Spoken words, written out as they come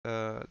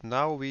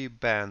now we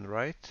ban,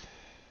 right?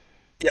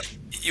 Yep,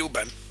 you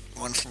ban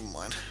one from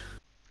mine.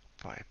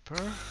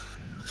 Viper.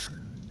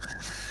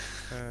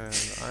 And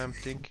I'm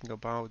thinking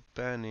about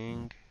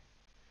banning.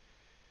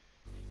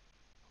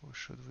 Who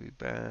should we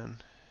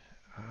ban?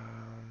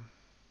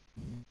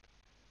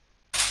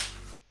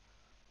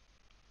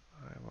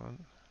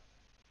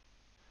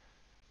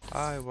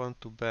 I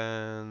want to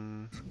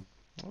ban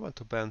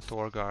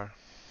Torgar.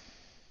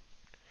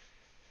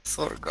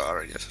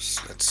 Thorgar,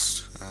 yes,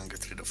 let's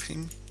get rid of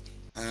him.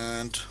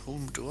 And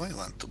whom do I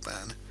want to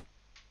ban?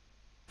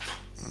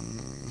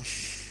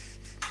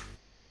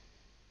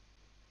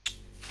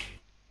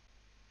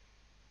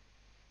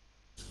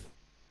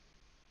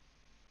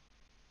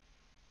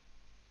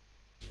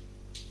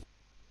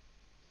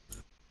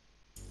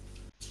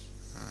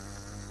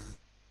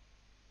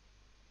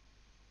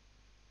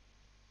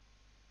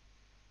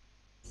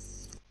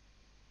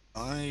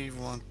 I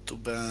want to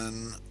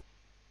ban,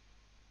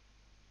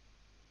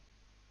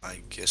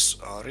 I guess,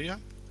 Arya.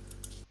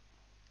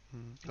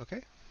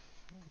 Okay,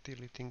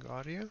 deleting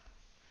Arya.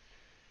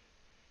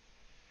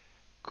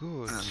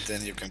 Good. And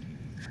then you can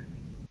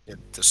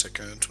get the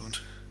second one.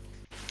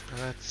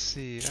 Let's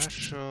see,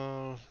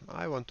 Ashel.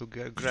 I want to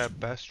grab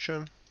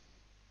Bastion.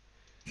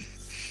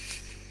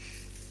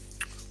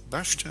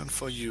 Bastion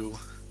for you.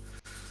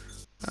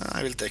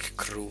 I will take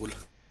Cruel.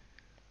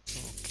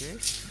 Okay.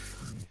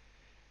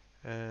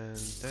 And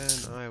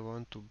then I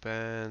want to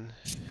ban.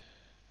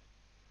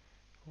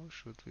 Who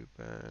should we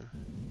ban?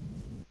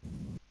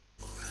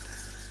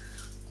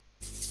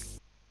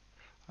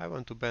 I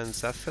want to ban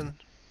Zephan.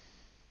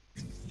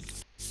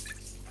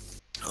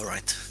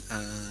 Alright,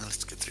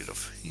 let's get rid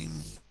of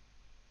him.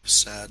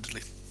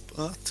 Sadly,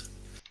 but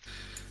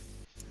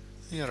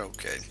you're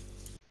okay.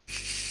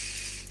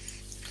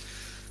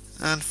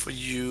 And for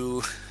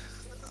you,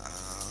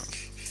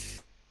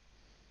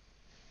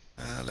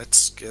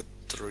 let's get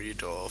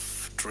rid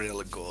of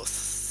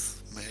Drillgoth.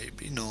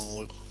 Maybe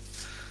no.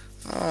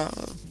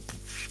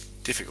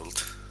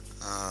 Difficult.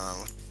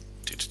 What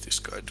did this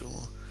guy do?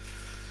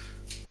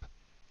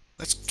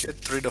 Let's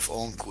get rid of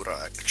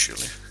Onkura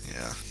actually.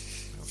 Yeah.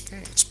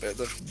 Okay. It's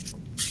better.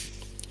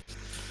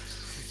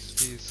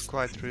 He's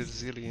quite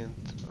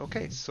resilient.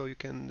 Okay, so you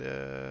can.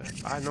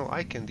 I know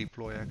I can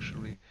deploy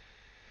actually.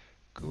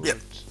 Good. Yep.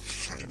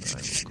 And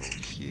I will go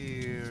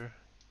here.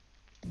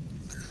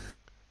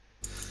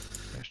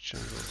 Bastion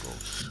will go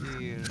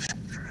here.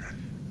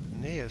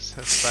 Neas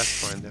has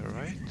Pathfinder,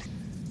 right?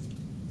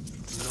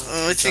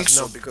 No, I think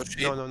so, because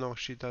she... No,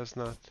 she does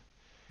not.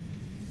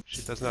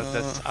 She does not.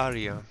 That's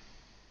Arya.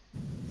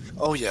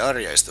 Oh yeah,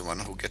 Arya is the one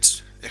who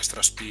gets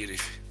extra speed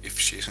if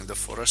she's in the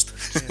forest.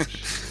 Yeah,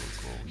 she will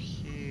go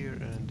here,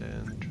 and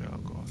then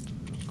Dragot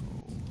will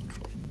go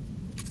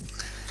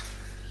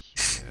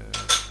here.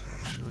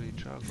 Actually,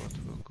 Dragot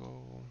will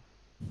go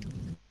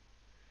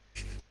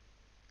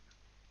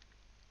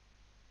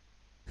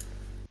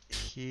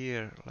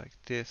here, like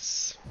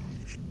this.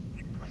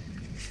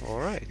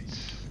 Alright.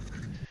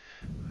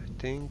 I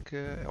think...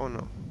 oh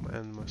no,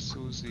 and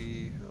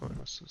Masuzi... Oh,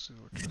 Masuzi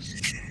will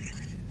just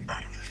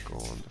go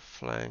on the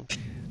flank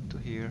to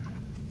here.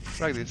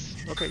 Like this.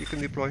 Okay, you can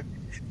deploy.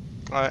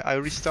 I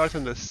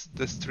restarted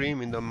the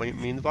stream in the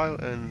meanwhile,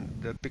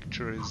 and the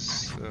picture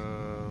is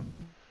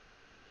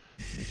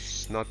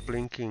it's not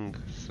blinking,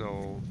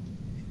 so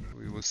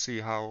we will see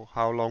how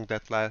long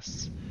that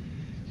lasts.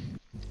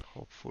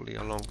 Hopefully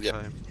a long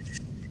time.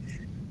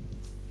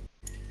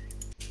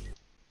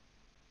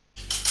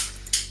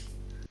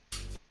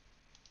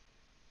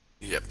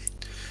 Yep.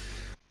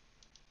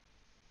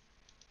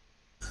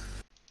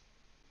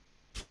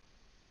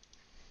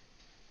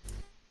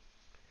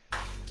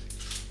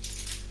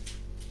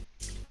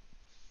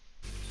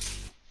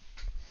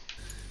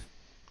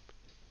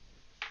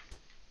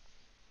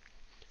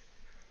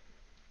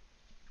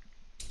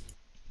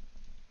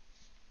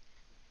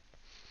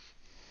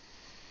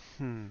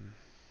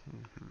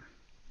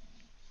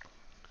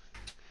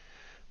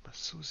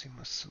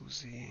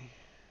 Masuzi.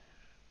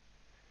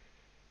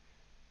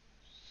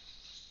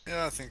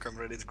 Yeah, I think I'm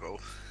ready to go.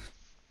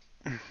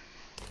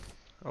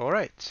 All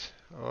right.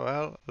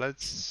 Well,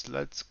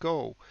 let's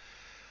go.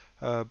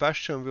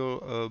 Bastion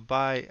will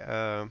buy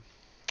a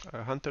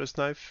hunter's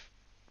knife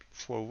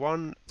for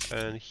 1,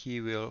 and he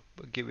will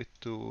give it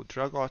to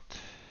Dragot.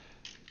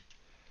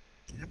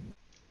 Yep.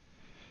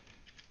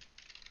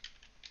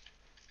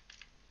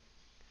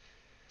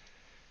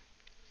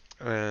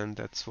 And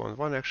that's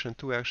one action,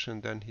 2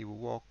 action. Then he will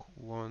walk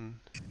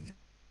 1,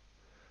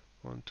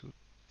 2.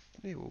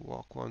 He will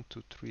walk 1,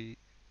 2, 3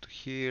 to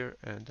here,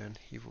 and then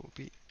he will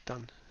be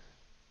done.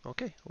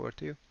 Okay, over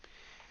to you.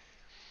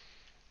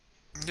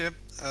 Yep,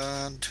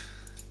 and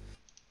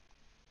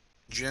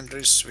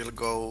Gendris will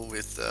go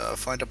with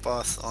find a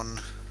path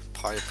on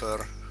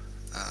Piper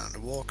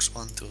and walks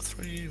 1, 2,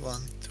 3,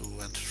 1, 2,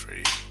 and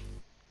 3.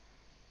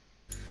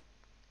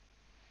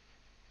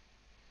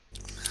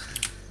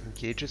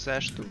 Engages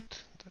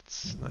Ashtut.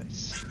 That's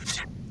nice.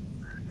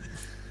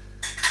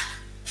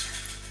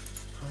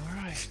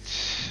 Alright.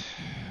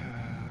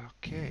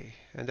 Okay.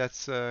 And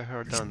that's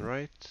her done,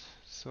 right?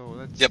 So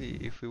let's Yep. see,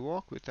 if we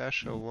walk with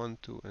Asha 1,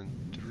 2,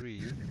 and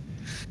 3,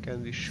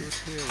 can we shoot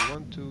here?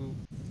 1, 2,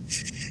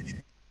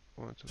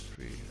 1, 2,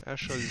 3.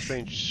 Asha is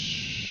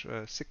range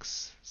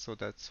 6, so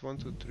that's 1,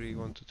 2, 3,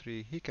 1, 2,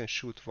 3. He can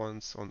shoot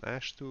once on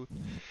Ashtooth.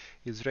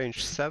 His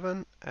range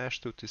 7,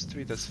 Ashtooth is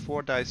 3, that's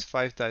 4 dice,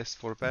 5 dice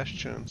for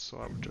Bastion, so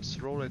I would just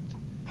roll it.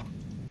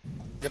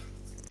 Yep.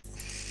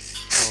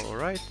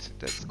 Alright,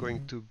 that's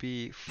going to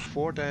be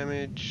 4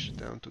 damage,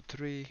 down to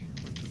 3,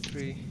 1, 2,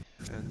 3,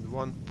 and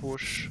 1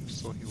 push,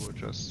 so he will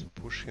just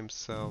push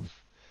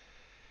himself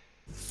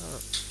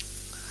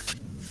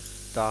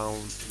down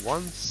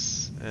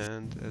once,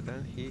 and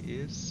then he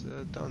is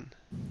done.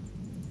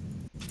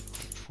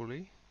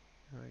 Hopefully,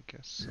 I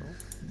guess so.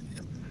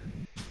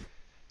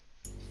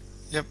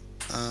 Yep,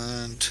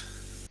 and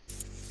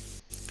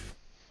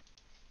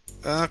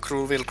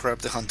Crew will grab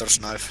the Hunter's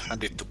Knife,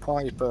 hand it to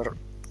Piper,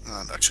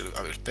 and actually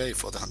I will pay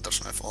for the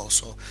Hunter's Knife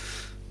also,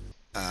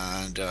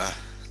 and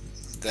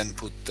then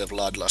put the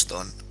Bloodlust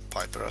on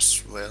Piper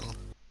as well.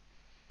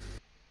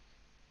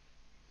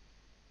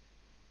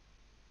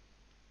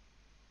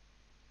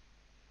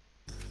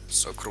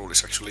 So Crew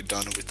is actually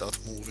done without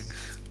moving.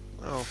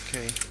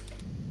 Okay.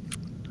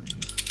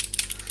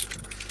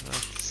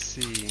 Let's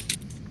see.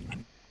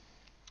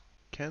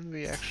 Can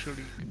we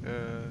actually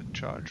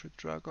charge with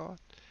Dragot?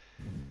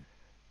 I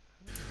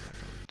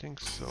don't think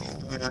so.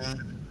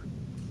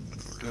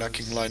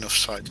 Lacking line of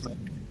sight.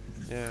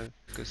 Yeah,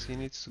 because he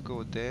needs to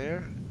go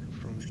there,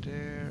 from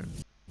there.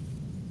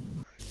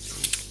 I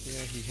think,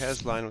 yeah, he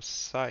has line of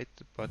sight,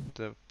 but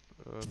the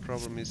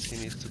problem is he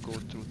needs to go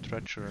through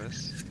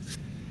Treacherous.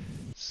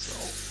 So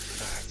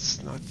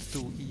that's not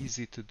too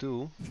easy to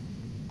do.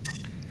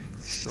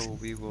 So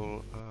we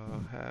will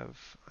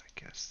have, I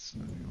guess,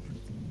 we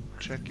will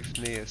check if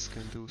Neas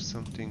can do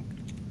something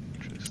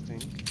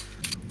interesting.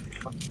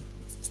 Probably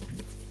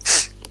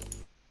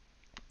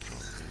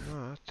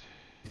not.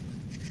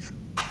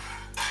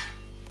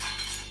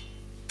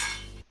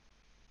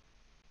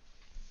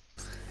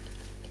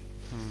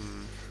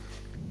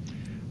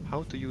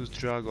 How to use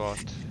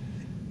Dragot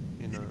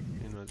in a 1,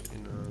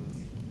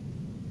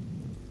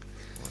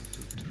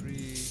 2,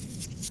 3,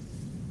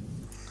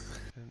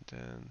 and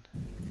then.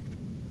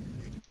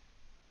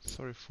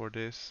 Sorry for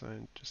this.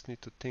 I just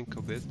need to think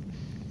a bit.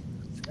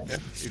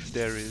 If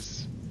there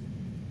is.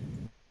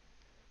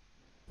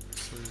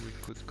 So we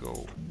could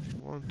go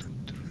 1,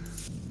 2, 3,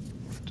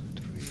 1, 2,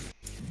 3.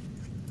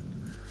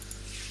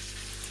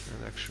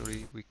 And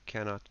actually we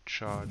cannot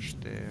charge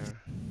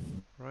there,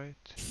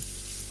 right?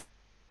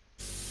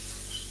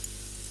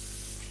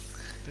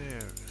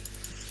 There.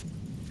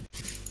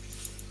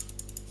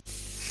 Let's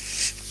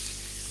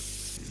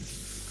see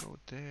if we go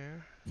there.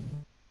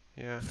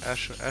 Yeah,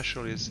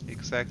 Ashel is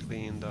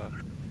exactly in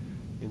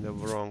the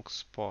wrong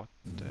spot.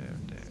 There.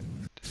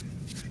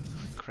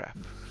 Crap.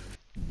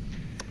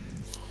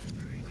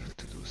 We need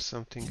to do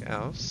something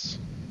else.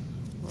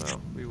 Well,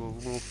 we will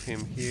move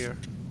him here.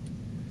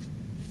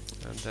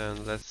 And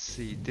then let's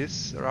see.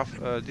 This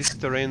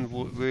terrain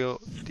will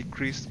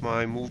decrease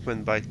my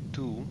movement by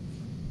 2,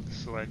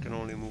 so I can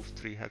only move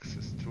 3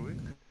 hexes through it.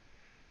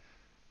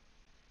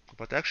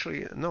 But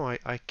actually, no,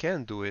 I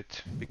can do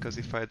it, because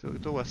if I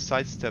do a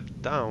sidestep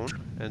down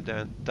and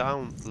then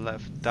down,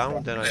 left,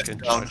 down, then I can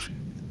charge.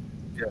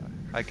 Yeah.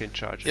 I can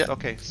charge it. Yeah.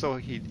 Okay, so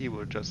he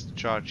will just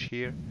charge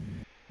here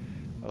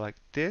like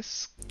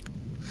this.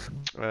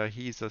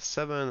 He's a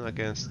 7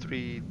 against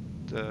 3.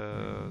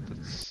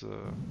 That's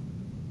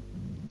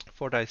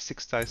 4 dice,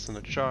 6 dice on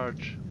a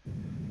charge.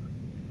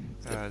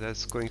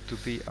 That's going to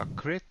be a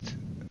crit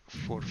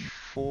for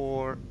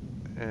 4,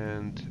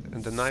 and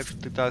the knife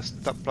does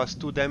plus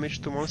 2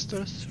 damage to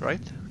monsters,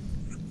 right?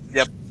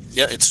 Yep.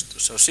 Yeah,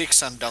 it's so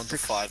 6 and down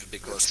 6. To 5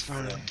 because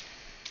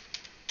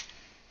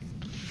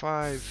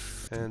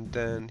 5, and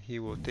then he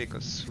will take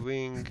a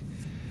swing.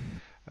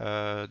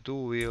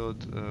 Dual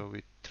wield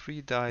with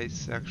 3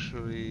 dice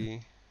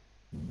actually.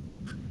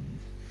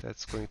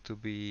 That's going to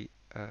be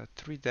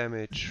 3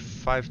 damage,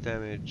 5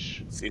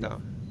 damage.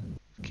 Down.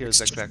 Kills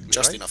it's exactly,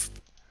 just right? Enough.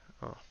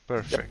 Oh,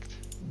 perfect. Yep.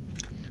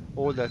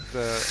 All that.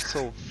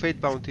 So fate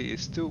bounty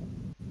is 2.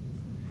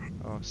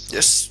 Oh, so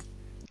yes.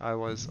 I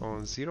was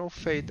on 0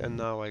 fate, and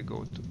now I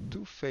go to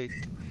 2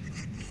 fate.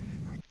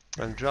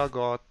 And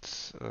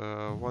Dragot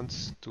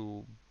wants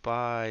to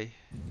buy.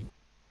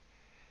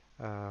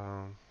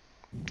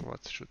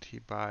 What should he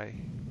buy?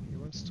 He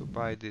wants to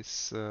buy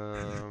this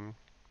Crew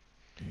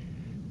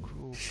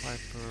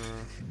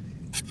Piper.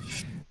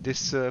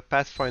 This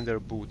Pathfinder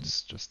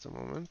boots. Just a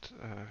moment.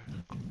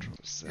 Control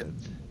Z.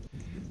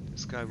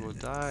 This guy will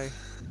die.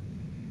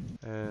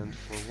 And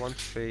for 1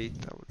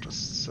 fate, I will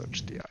just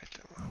search the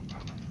item.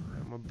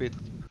 I'm a bit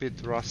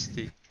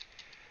rusty.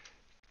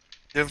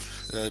 Yeah,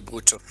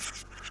 boots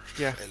of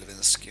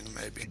Elven skin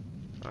maybe.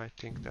 I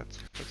think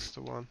that's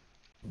the one.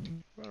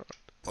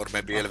 Or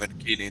maybe Elven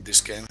Keen in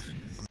this game.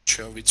 I'm not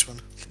sure which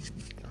one.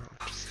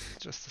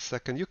 Just a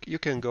second. You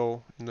can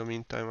go. In the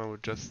meantime, I will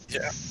just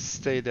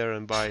stay there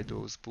and buy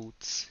those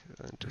boots.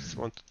 And just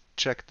want to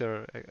check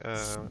their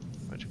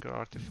magical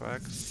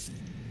artifacts.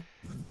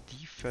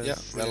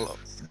 defensive well,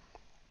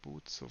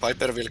 boots of...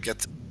 Piper will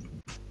get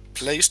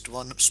placed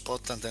one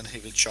spot and then he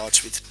will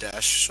charge with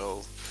dash,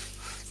 so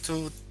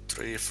 2,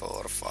 3,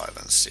 4, 5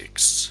 and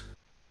 6.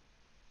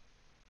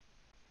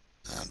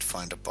 And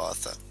find a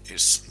path that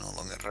is no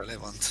longer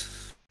relevant.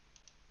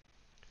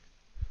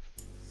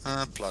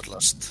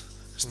 Bloodlust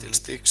still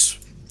sticks,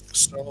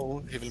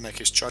 so he will make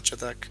his charge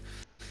attack.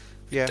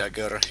 Yeah,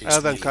 Dagger,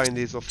 other kind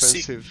is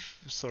offensive.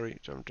 Sorry,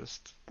 I'm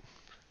just...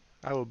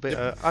 I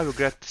will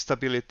get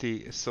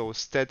stability, so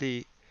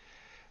steady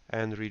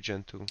and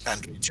regen too.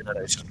 And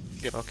regeneration.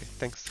 Yep. Okay,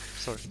 thanks.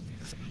 Sorry.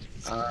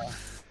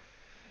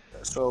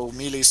 So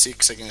melee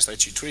 6 against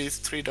IG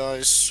 3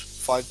 dice,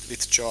 5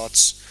 with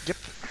charge. Yep.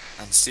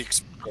 And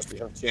 6 because we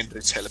have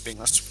Gendrich helping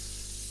us.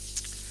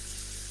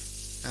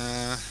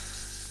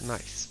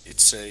 Nice.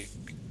 It's a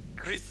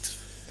crit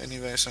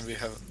anyways, and we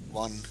have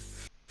 1.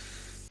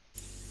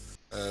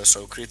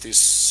 So crit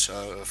is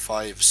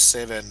 5,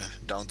 7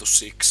 down to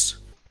 6.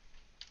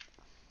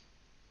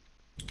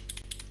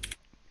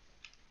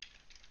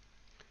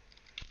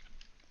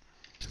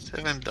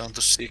 Seven down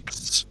to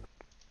 6,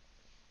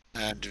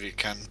 and we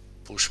can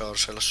push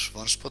ourselves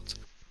one spot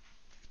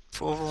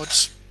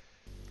forwards.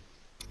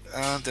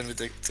 And then we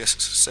take the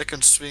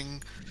second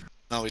swing.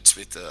 Now it's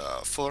with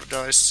 4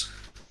 dice.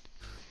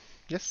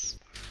 Yes.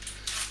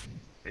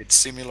 It's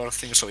similar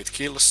thing, so it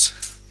kills.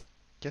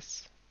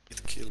 Yes.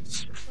 It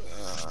kills.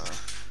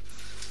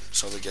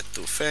 So we get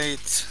 2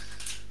 fate.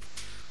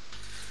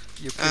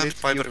 You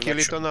kill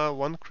it on a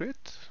 1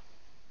 crit?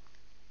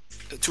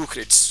 2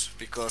 crits,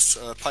 because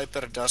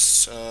Piper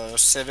does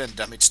 7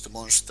 damage to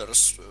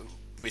monsters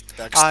with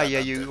backstab. Ah, yeah,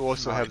 you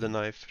also have the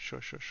knife.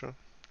 Sure.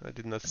 I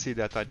did not see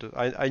that.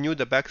 I knew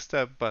the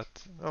backstab, but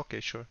okay,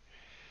 sure.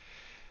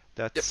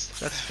 That's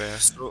fair.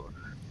 So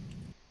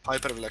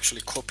Piper will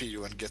actually copy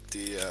you and get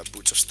the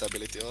boots of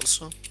stability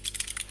also.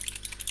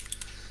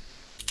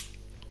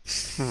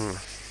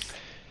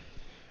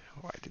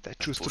 Why did I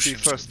choose to be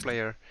first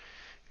player?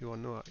 You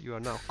are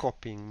now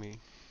copying me.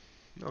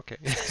 Okay.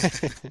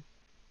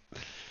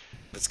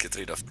 Let's get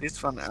rid of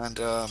this one and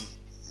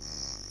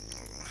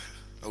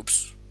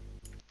oops.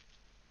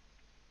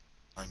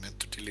 I meant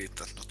to delete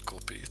that, not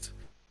copy it.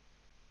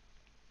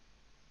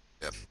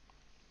 Yeah.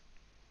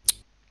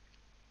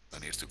 I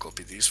need to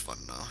copy this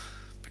one now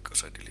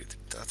because I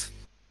deleted that.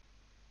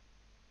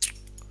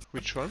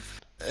 Which one?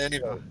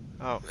 Anyway.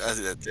 Oh.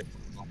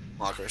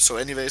 Marker. So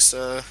anyways,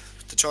 the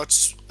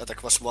charge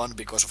attack was 1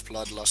 because of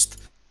Bloodlust.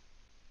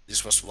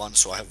 This was 1,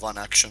 so I have 1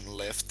 action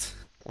left.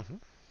 1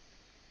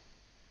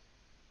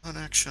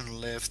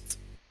 action left.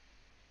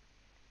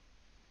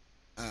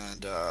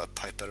 And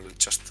Piper will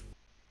just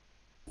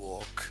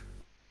walk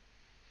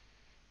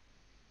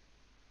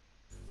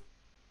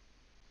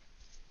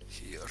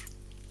here.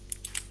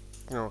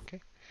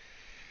 Okay.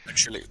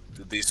 Actually,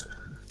 this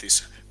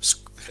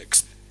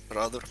hex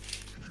rather.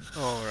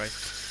 All right.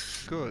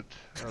 Good.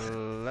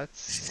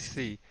 Let's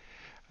see.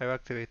 I will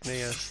activate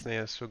Neas.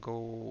 Neas will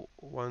go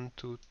 1,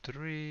 2,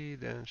 3.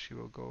 Then she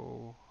will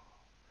go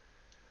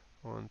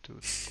 1,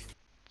 2,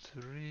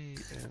 3,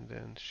 and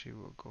then she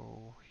will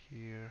go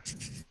here.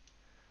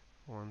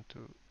 1,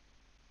 2,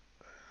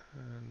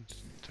 and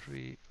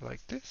 3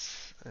 like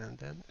this, and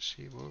then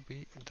she will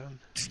be done.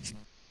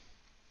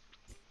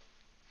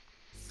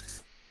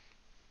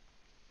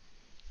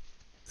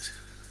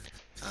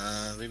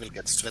 We will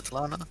get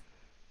Svetlana,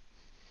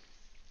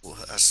 who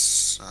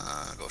has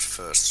goes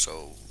first.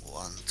 So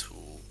 1, 2,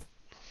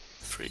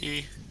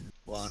 3,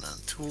 1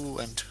 and 2,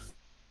 and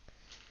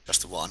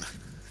just 1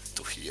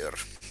 to here.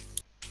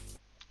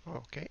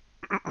 Okay.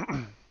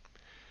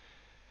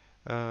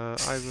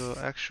 I will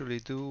actually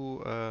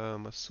do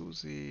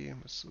Masuzi.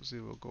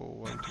 Masuzi will go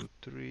 1, 2,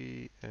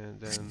 3,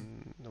 and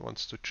then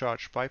wants to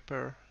charge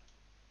Piper.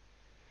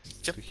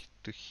 Yep.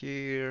 To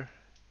here.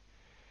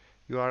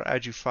 You are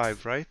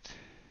AG5, right?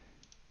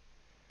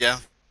 Yeah.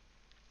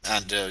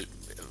 And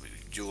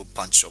you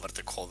punch over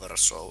the cover,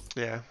 so...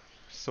 Yeah.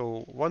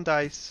 So 1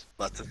 dice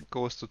but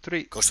goes to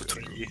 3. Goes to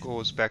 3.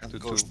 Goes back to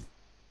 2.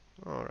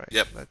 Alright,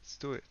 yep. Let's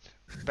do it.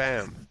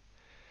 Bam.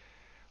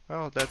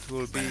 Well, that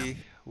will be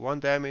 1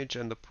 damage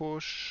and a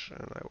push,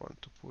 and I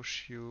want to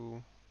push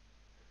you,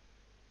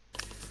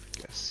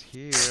 guess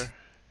here,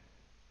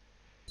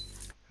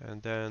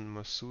 and then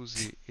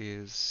Masuzi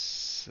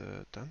is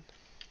done.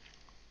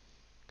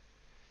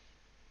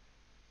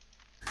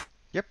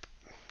 Yep,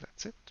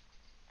 that's it.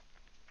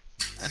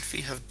 And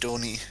we have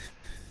Donny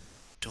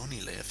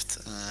left.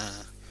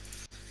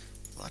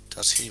 What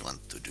does he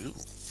want to do?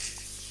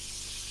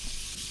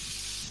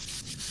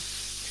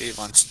 He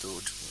wants to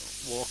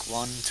walk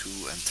 1, 2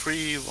 and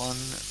 3, 1,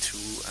 2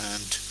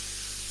 and...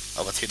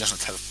 Oh, but he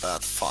doesn't have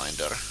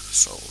Pathfinder,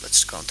 so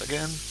let's count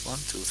again. 1,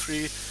 2,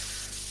 3,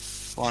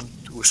 1,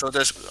 2. So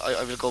there's,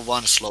 I will go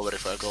 1 slower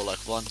if I go like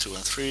 1, 2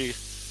 and 3,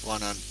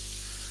 1 and...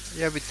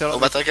 Yeah, with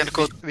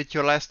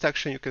your last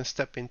action you can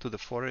step into the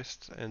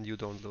forest and you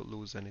don't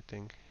lose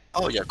anything.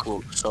 Oh yeah,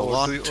 cool. So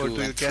 1, 2 or do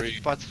you and 3.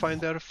 get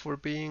Pathfinder for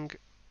being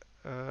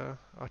a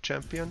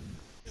champion?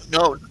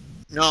 No,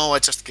 no, I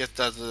just get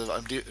that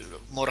I'm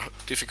more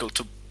difficult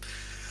to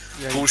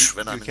Yeah, push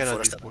when you I'm in the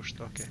cannot be forest. pushed.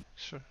 Okay,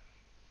 sure.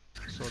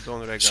 So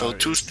Don So Regar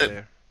two is step,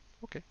 there.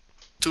 Okay.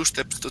 2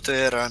 steps to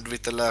there, and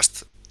with the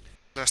last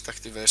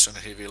activation,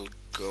 he will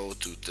go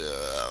to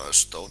the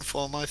stone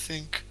form. I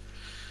think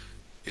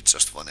it's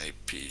just 1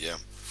 AP. Yeah.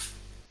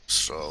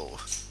 So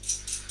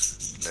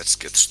let's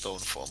get stone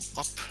form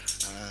up,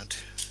 and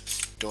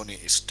Donny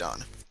is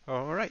done.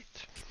 All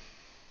right.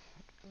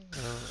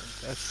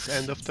 That's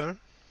end of turn.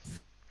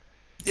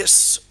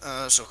 Yes.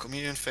 So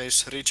communion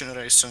phase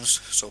regenerations.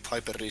 So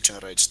Piper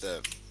regenerates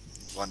the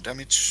 1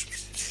 damage.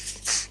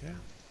 Yeah.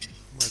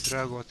 My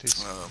Dragot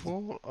is Um,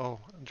 full. Oh,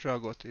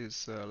 Dragot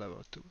is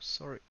level 2.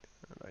 Sorry.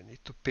 And I need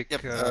to pick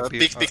yep.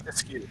 Pick the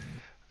skill.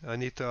 I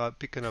need to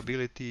pick an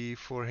ability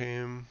for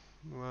him.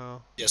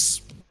 Well,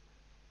 Yes.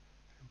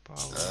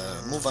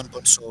 Move power.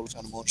 unbound souls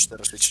and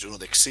monsters which do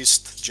not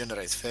exist.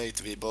 Generate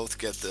fate. We both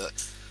get the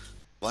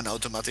 1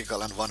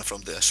 automatical and 1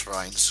 from the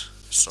shrines.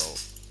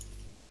 So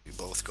we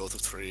both go to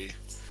 3.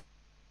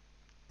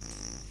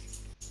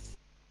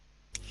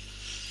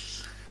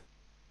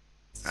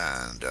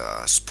 And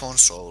spawn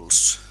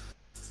souls.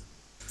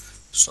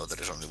 So there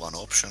is only 1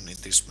 option in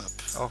this map.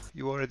 Oh,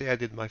 you already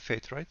added my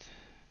fate, right?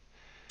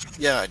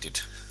 Yeah, I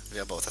did. We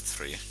are both at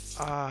 3.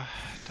 Ah,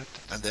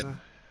 And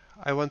then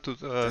I want to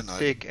I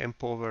take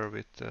Empower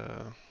with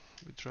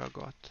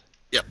Dragot.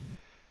 yeah,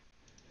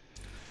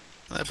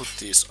 I put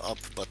these up,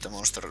 but the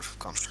monster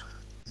comes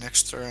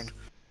next turn.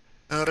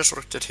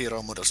 Resurrected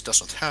hero models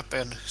doesn't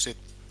happen. Sit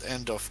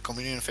end of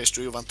communion phase.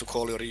 Do you want to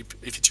call your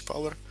effigy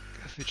power?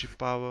 Effigy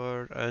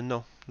power.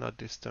 No, not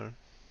this turn.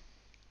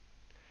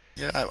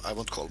 Yeah, I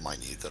won't call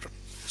mine either.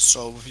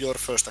 So your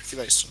first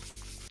activation.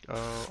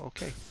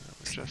 Okay, I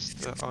will just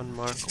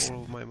unmark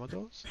all of my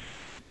models.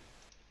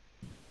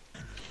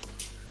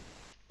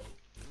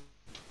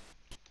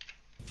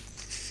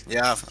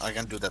 Yeah, I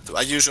can do that too.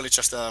 I usually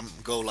just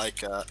go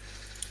like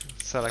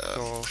Select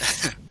um, all.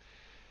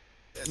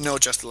 no,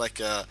 just like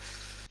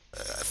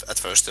at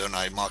first turn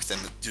I mark them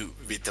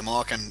with the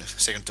mark, and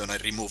second turn I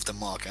remove the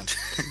mark, and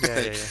Yeah,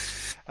 yeah,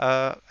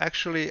 yeah.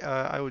 Actually,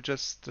 I will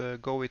just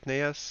go with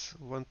Neas.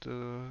 Want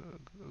to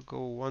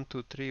go 1,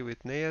 2, 3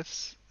 with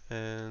Neas,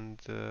 and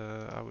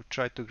I will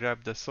try to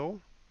grab the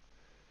soul.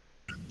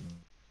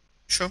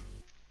 sure.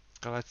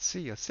 Let's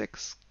see, a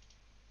 6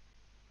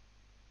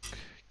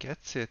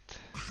 gets it.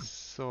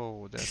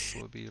 So that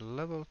will be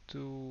level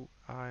 2.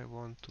 I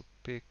want to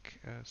pick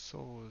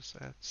souls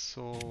at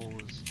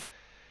souls.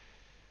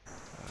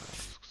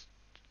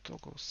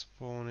 Toggle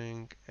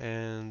spawning,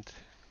 and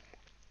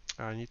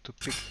I need to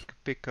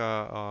pick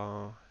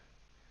a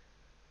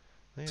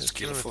Neas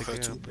Skill turret for her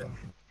again. too. Yeah.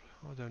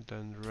 Other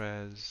than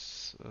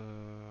res,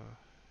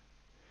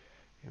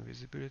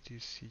 invisibility,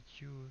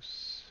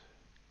 seduce.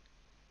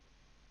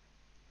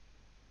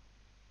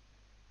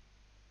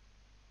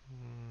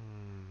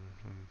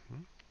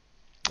 Mm-hmm.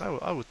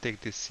 I will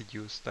take this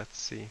seduce. Let's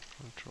see.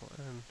 Control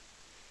N.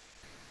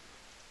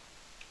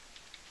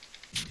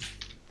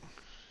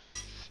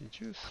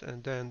 Seduce,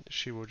 and then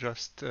she will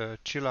just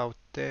chill out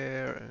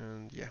there,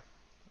 and yeah,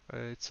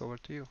 it's over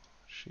to you.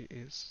 She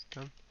is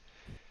done.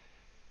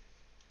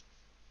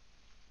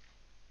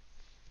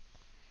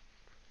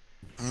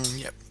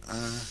 Yep.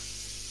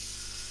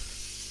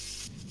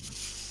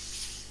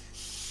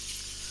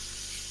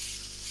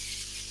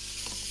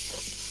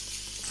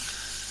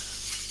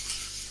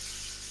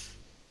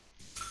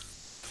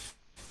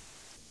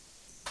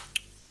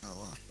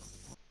 Oh,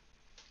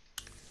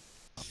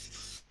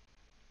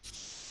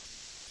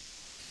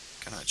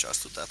 can I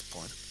adjust to that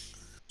point?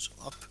 So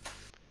up.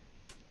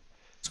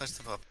 Side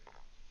step up.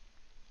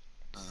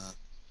 Uh,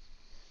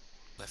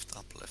 left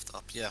up, left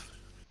up. Yeah.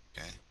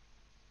 Okay.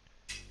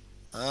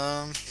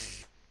 Um.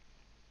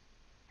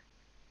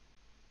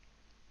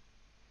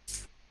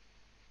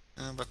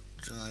 But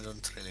I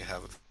don't really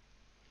have.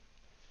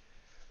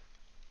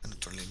 I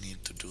don't really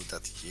need to do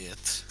that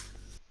yet.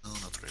 No,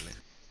 not really.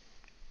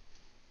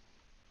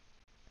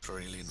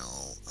 Really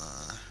no.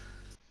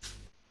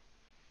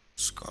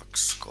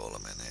 Kaksi, 3,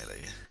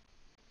 4.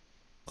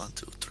 1,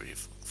 2, 3,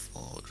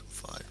 4,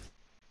 5.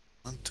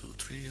 1, 2,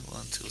 3,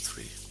 1, 2,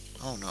 3.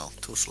 Oh no,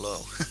 too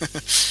slow.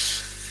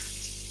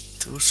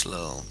 Too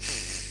slow.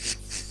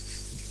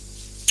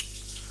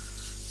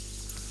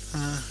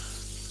 Uh,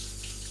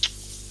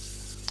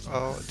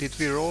 Oh, did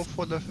we roll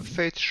for the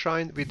Fate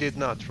Shrine? We did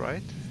not,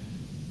 right?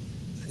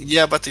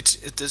 yeah, but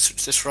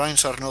the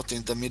shrines are not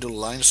in the middle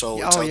line,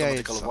 so Yeah, it's oh yeah,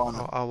 automatically it's one.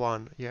 a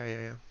 1. Yeah, yeah,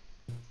 yeah.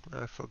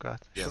 I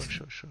forgot. Yeah. Sure,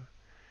 sure, sure.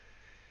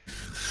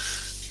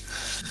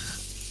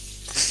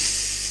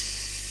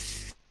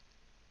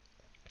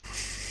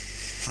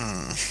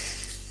 Hmm.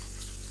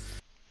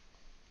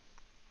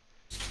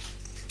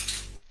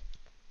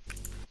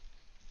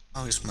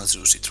 How is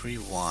Mazusi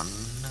 3-1?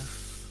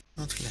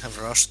 Don't really have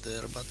rush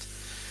there, but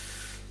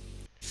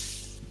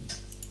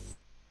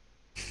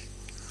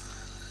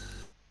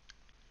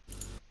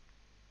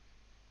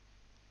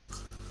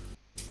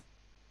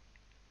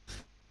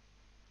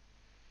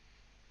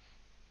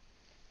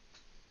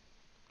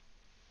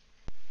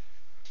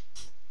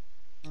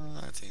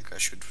I think I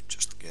should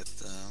just get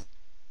the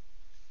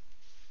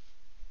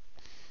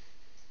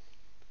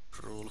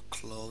rule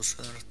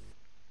closer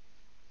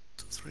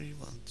to 3,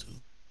 1, 2.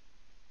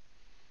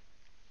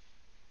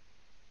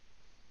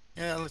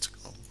 Yeah, let's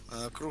go.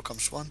 Crew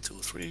comes 1, 2,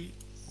 3.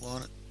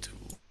 1, 2,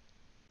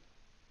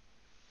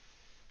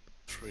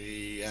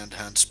 3, and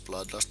hands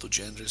bloodlust to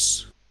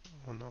Genris.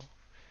 Oh no.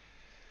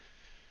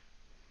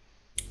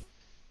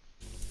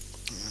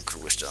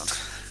 Crew is down.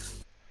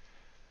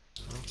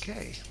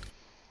 Okay.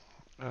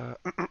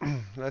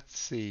 Let's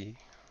see.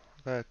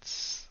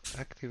 Let's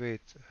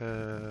activate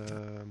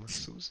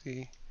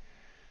Masuzi.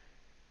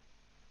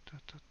 Da,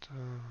 da, da.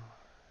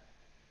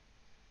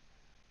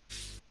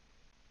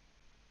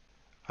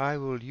 I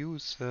will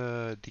use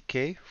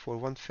Decay for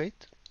 1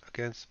 fate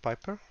against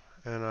Piper,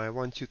 and I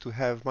want you to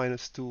have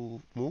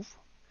 -2 move.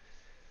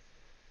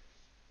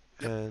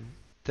 Yep. And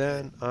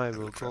then I I will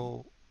will grab.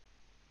 go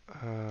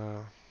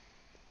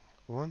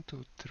 1,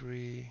 2,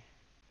 3,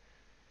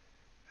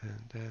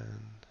 and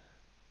then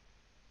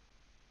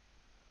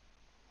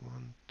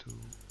 1, 2,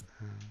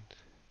 and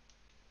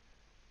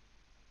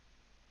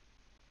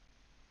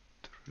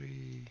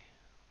 3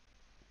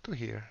 to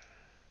here,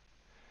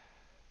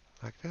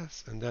 like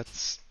this, and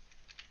that's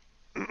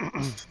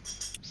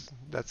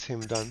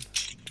him done,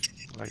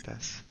 like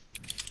this.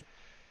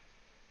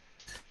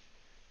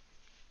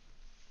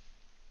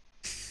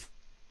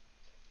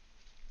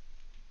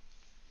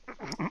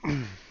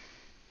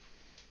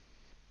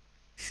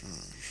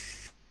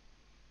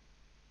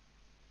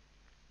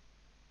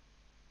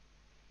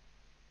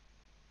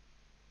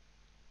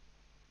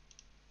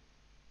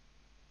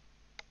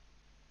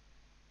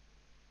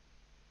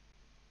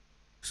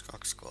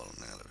 Kaks 3, 4,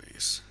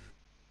 5.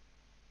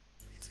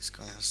 This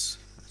guy has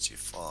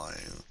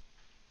G5.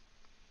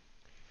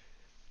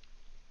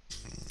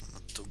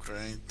 Not too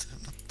great,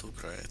 not too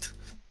great.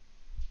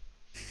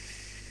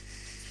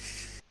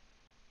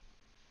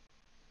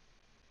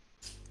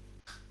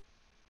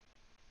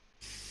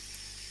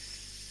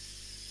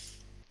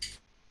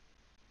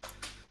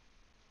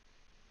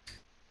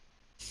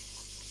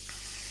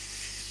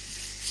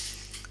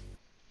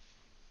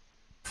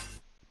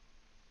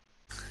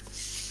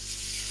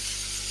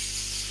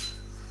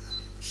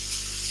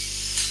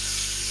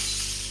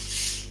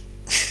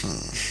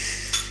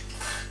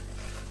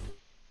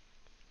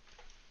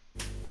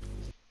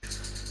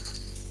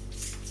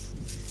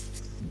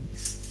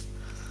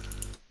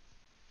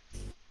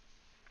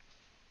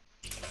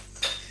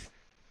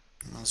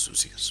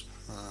 Susie has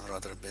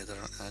rather better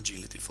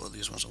agility for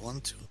this one. So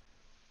 1, 2,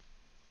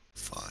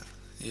 5.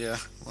 Yeah,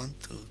 1,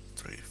 2,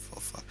 3,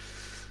 4, 5.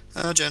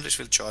 Genris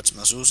will charge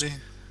Masuzi.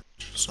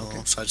 So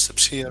Okay. side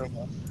steps here.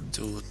 1,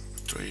 2,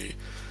 3,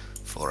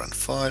 4, and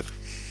 5.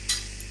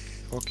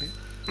 Okay.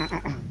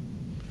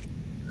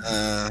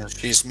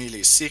 She's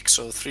melee 6,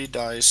 so 3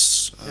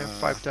 dice. Yeah,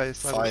 5 dice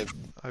 5.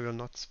 I will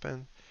not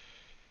spend.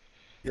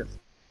 Yep.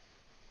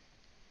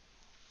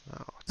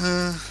 Now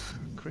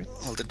crit.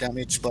 All the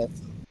damage, but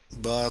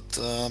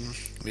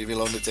we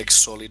will only take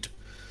solid,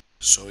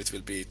 so it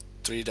will be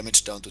 3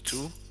 damage down to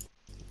 2.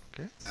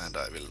 Okay. And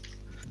I will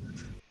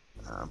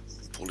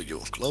pull you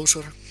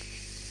closer.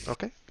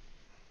 Okay.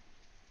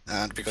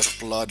 And because of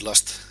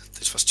bloodlust,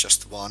 this was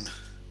just 1.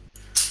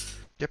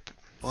 Yep.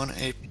 1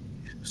 AP.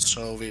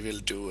 So we will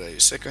do a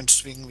second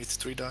swing with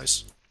 3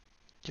 dice.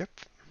 Yep.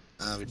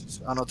 Which is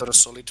another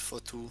solid for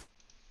 2.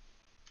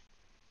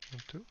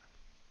 1, 2.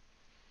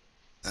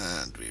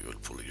 And we will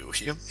pull you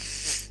here.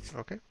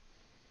 Okay.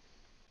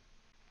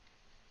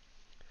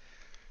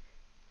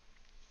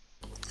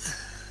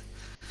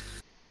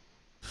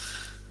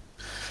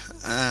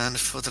 And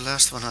for the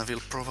last one, I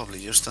will probably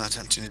use that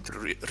and you need to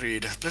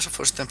read. Place a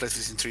first template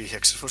within 3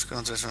 hexes. First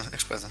concentration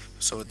expert.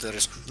 So there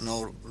is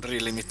no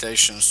real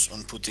limitations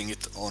on putting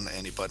it on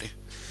anybody.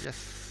 Yes.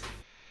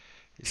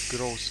 It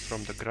grows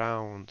from the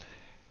ground.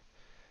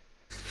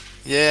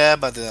 Yeah,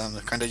 but I'm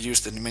kind of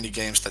used in many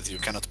games that you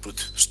cannot put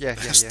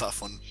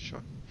stuff on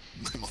Sure.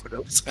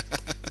 models.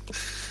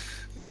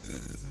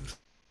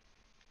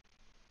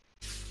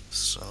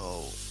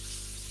 So,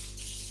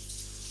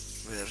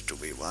 where do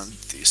we want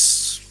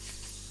this?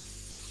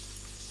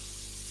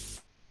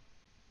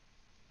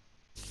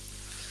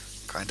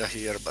 Kinda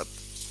here, but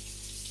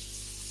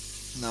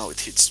now it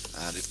hits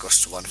and it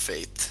costs 1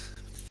 fate.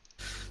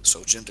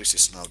 So Genris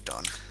is now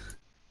done.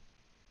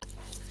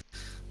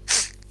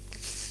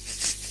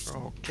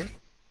 Okay.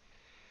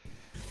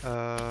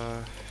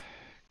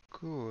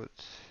 Good.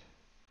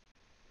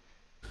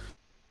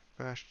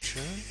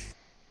 Bastion.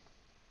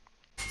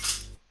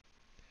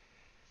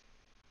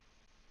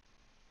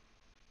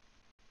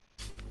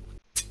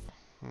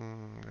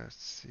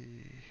 Let's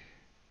see.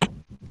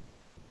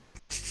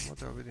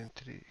 Model within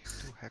 2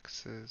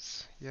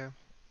 hexes. Yeah.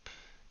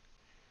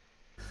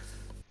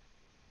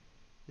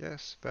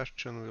 Yes,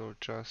 Bastion will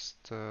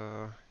just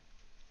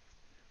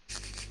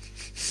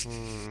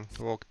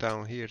walk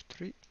down here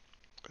 3,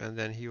 and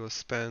then he will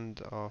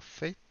spend a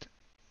fate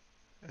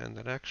and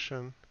an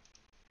action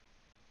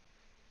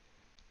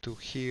to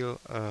heal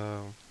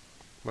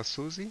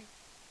Masuzi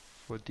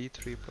for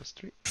D3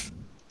 +3.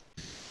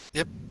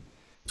 Yep.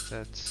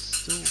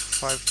 Let's do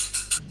 5.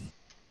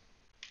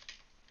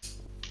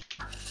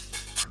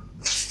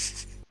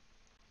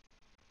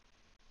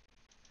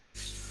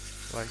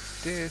 Like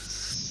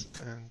this,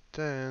 and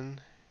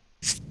then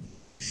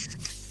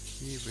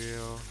he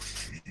will.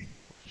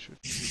 What should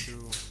he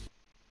do?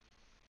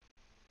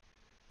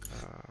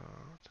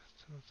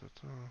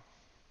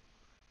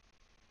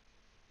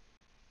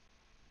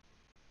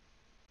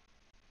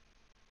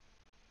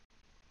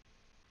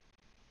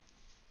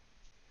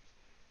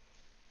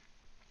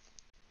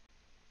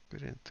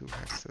 Put in 2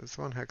 hexes.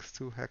 1 hex,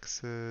 2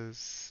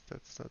 hexes.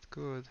 That's not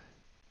good.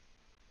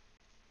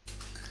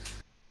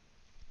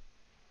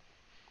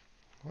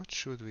 What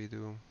should we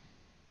do?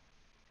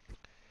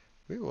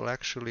 We will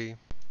actually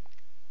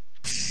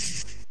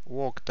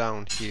walk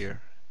down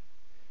here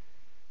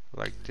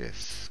like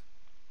this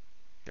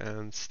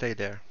and stay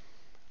there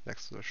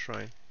next to the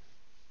shrine.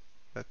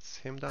 That's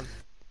him done.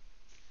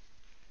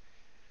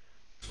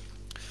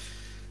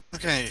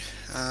 Okay,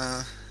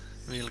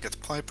 we'll get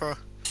Piper,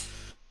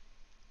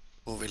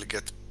 who will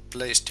get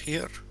placed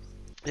here.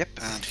 Yep.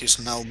 And he's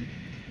now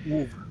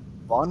move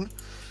 1,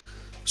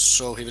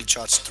 so he will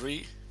charge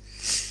 3.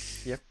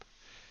 Yep.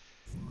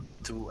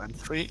 2 and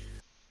 3.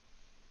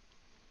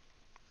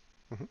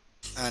 Mhm.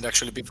 And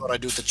actually, before I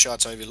do the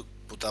charge, I will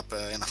put up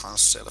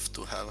enhance self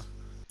to have.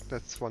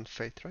 That's 1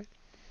 fate, right?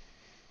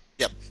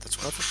 Yep, that's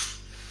one. Okay.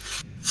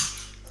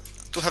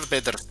 To have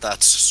better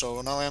stats.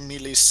 So now I'm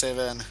melee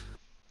 7.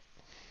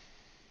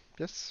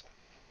 Yes.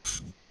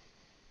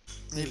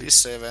 Melee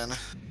 7.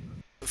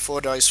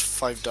 4 dice,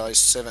 5 dice,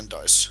 7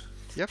 dice.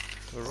 Yep.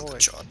 On Roll the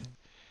it. chart.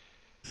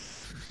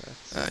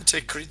 I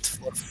take crit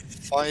for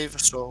 5,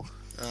 so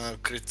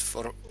crit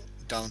for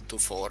down to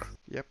 4.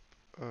 Yep.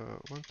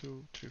 1,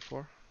 2, 3,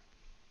 4.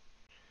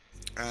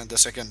 And the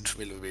second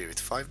will be with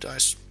 5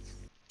 dice.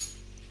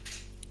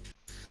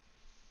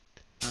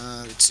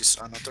 Which is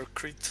another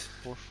crit.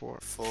 4, 4.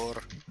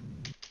 4.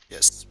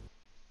 Yes.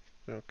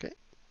 Okay.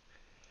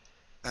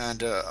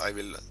 And I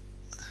will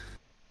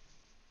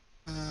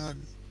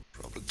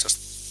probably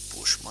just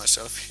push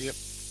myself here.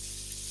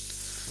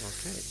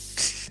 Okay.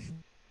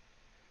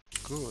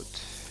 Good.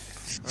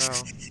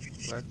 Well,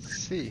 let's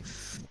see.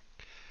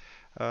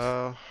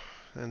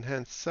 And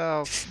hence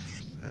self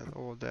and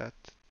all that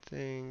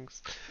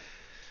things.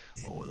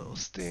 All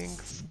those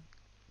things.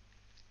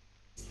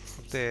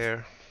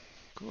 There.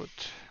 Good.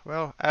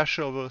 Well,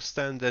 Ashel will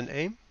stand and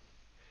aim.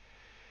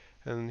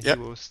 And he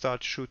will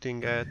start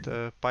shooting at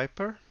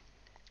Piper.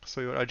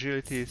 So your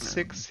agility is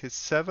 6, his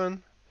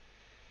 7.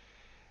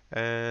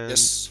 And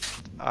Yes.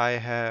 I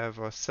have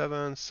a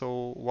 7,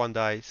 so 1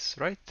 dice,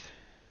 right?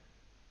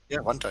 Yeah,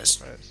 1 dice.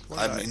 Yes, 1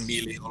 I'm dice. in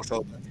melee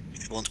also, but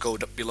it won't go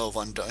below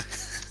 1 die.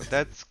 So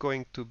that's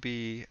going to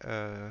be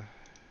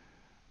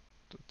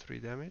 3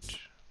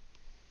 damage.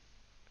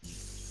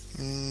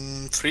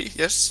 3,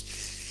 yes.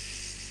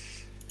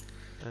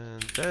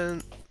 And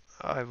then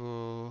I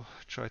will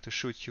try to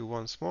shoot you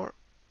once more.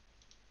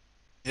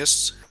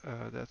 Yes.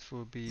 That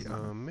will be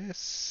a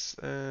miss,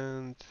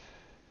 and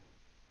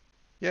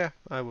yeah,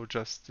 I will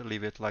just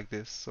leave it like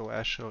this, so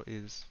Ashel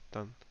is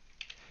done.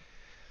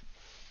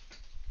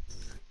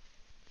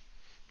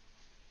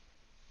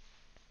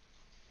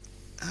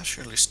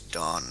 Ashel is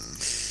done.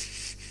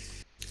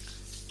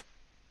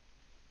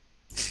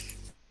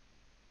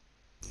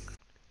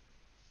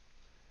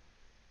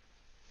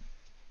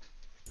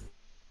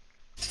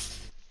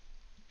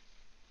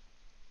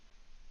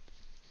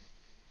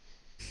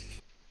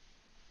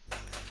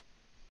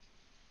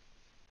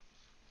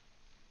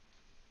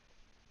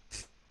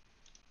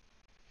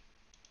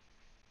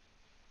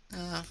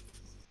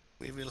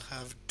 We will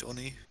have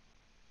Donny.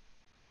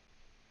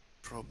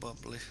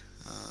 Probably.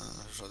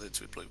 So that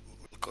will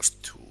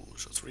cost 2.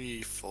 So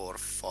 3, 4,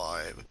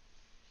 5.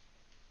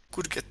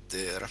 Could get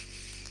there.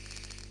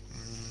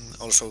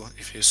 Also,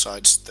 if he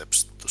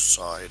sidesteps to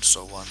side,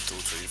 so 1, 2,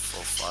 3,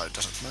 4, 5,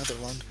 doesn't matter.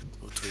 1,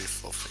 2, 3,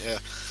 4, 5. Yeah.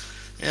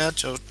 Yeah,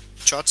 so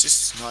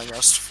judges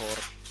Nayas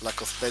for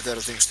lack of better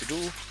things to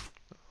do.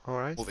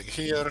 Alright. Moving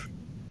here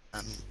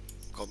and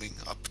coming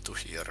up to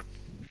here.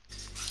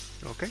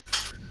 Okay.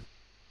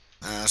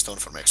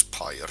 Stoneform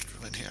expired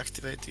when he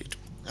activated.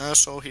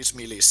 So his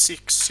melee is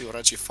 6, your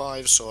agi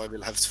 5, so I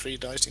will have 3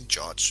 dice in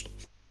charge.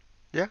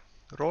 Yeah,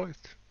 roll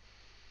it.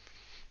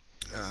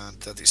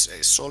 That is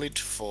a solid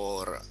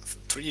for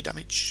 3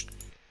 damage.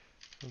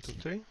 1, 2,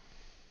 3.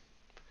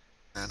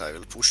 And I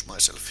will push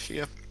myself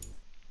here.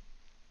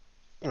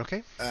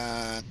 Okay.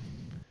 And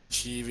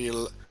he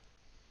will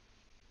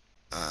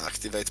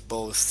activate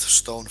both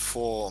Stone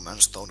Form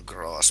and Stone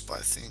Grasp, I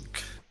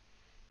think.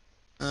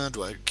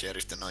 Do I care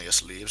if the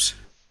Nayas leaves?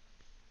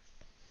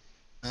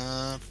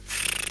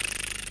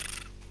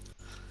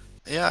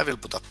 Yeah, I will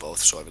put up both,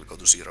 so I will go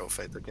to 0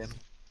 fate again.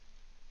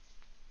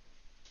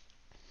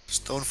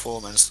 Stone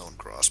Form and Stone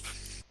Grasp.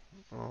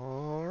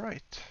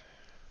 Alright.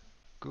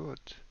 Good.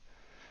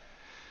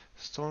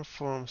 Stone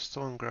Form,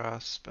 Stone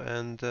Grasp,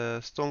 and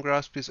Stone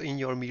Grasp is in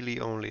your melee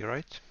only,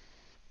 right?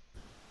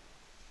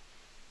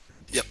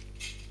 Yep.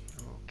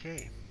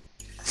 Okay.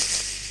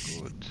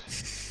 Good.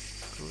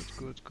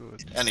 Good.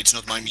 And it's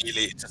not my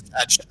melee, it's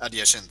just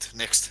adjacent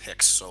next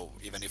hex, so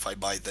even if I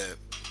buy the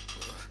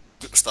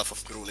stuff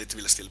of Gruul, it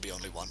will still be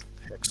only one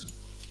hex.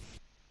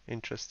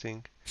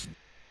 Interesting.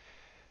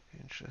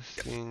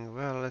 Yep.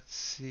 Well, let's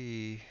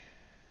see.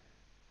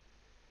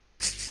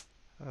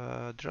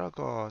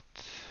 Dragot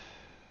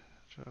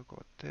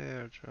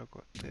there.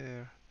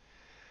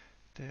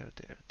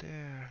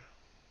 There.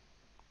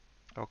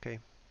 Okay.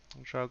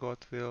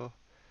 Dragot will.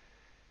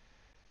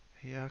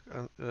 Yeah.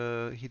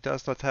 He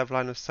does not have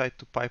line of sight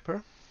to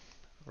Piper,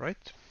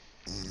 right?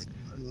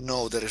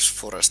 No, there is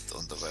forest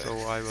on the way.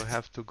 So I will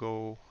have to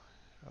go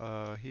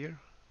here.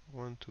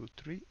 1, 2,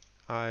 3.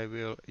 I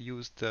will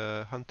use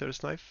the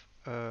Hunter's Knife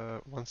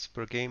once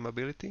per game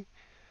ability,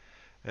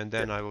 and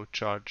then Yep. I will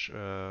charge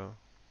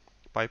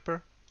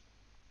Piper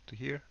to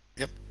here.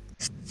 Yep.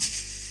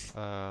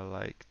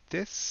 Like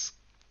this.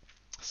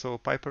 So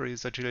Piper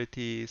is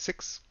agility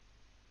 6,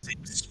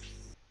 6.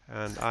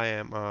 and I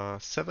am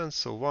 7.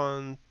 So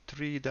 1,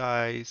 3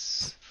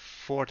 dice,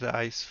 4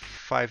 dice,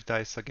 5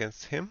 dice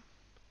against him.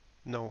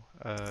 No,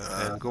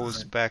 and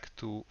goes back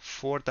to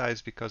 4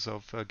 dice because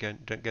of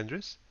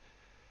Gendris,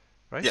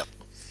 right? Yeah.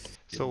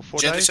 So 4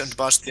 Gendris dice. and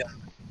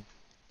Bastian.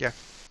 Yeah.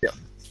 Yeah.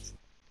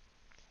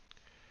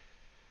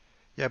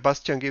 Yeah,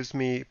 Bastian gives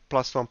me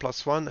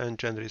 +1/+1, and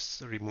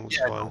Gendris removes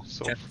Yeah, 1. no,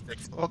 So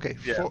Gendris. okay,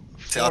 Yeah.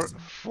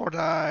 four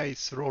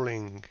dice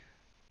rolling.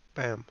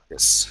 Bam.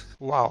 Yes.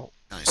 Wow.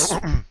 Nice.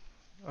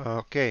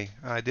 Okay,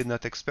 I did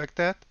not expect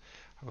that.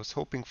 I was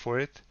hoping for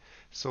it.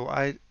 So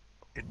I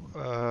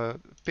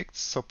picked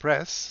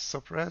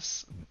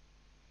Suppress.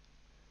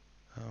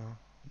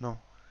 No,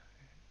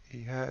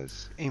 he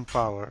has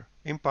Empower.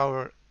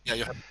 Empower Yeah,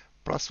 you have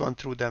 +1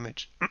 through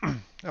damage.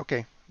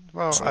 Okay,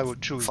 well, so I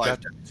would choose 5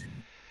 that. damage.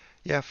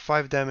 Yeah,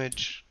 5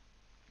 damage,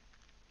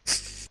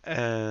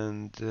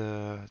 and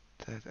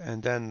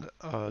then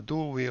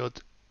dual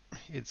wield.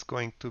 It's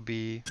going to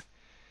be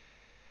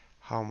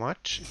how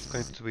much? It's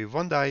going to be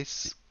 1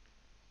 dice,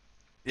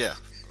 Yeah.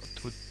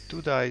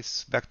 2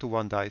 dice, back to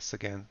 1 dice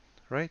again,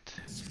 right?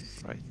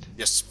 Right.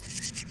 Yes.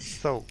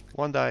 So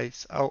 1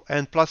 dice. Oh,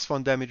 and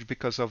 +1 damage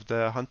because of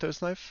the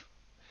Hunter's Knife.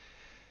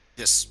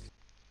 Yes.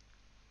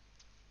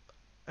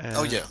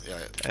 Oh yeah.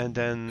 And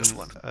then Just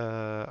one.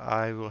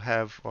 I will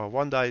have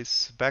 1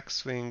 dice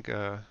backswing,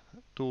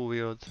 dual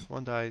wield,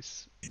 1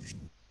 dice.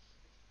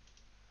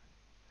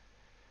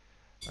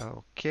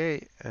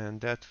 Okay, and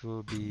that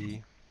will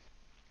be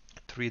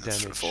 3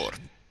 damage. 4.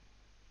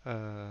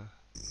 Uh,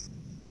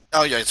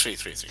 Oh yeah, 3.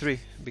 3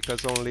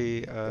 because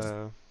only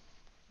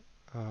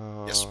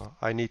Yes.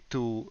 I need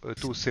two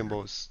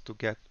symbols to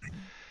get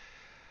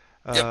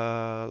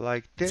Yep.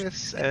 like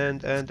this,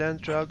 and then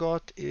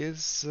Dragot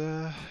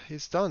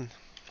is done.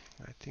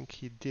 I think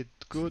he did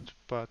good,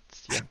 but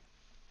yeah.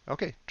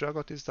 Okay,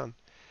 Dragot is done.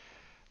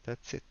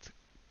 That's it.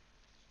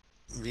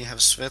 We have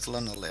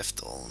Svetlana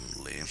left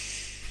only.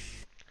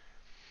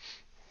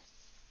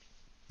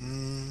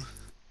 Don't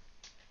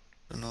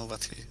know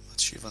what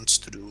she wants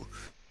to do.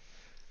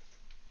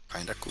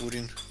 Kinda good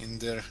in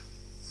there.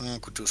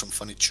 Could do some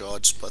funny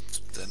charge, but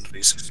then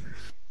risks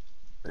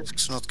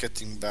not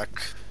getting back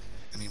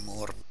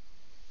anymore.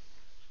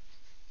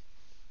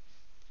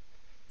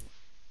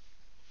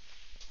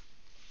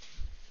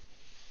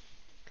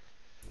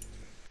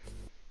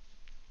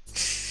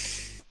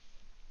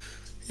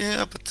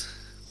 Yeah, but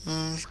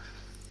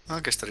I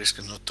guess the risk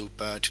is not too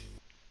bad.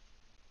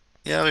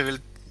 Yeah, we will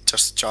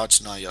just charge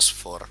Nayas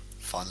for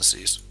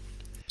funsies.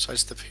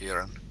 Sidestep here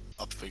and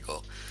up we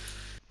go.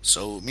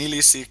 So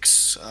melee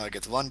 6,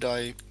 get 1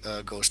 die,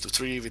 goes to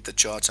 3 with the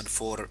charge and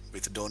 4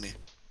 with Donny.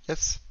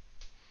 Yes.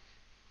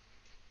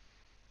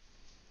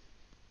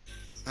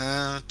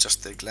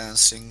 Just a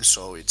glancing,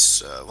 so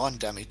it's 1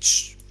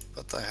 damage,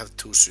 but I have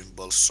 2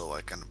 symbols, so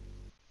I can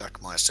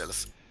back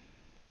myself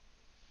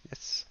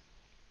Yes.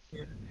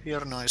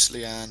 here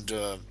nicely, and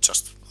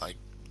just I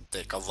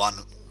take a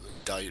 1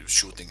 die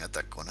shooting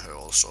attack on her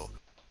also.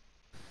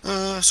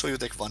 So you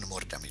take 1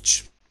 more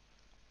damage,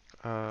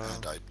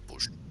 and I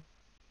push.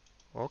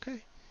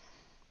 Okay.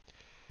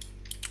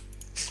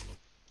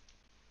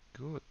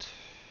 Good.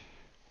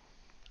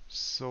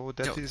 So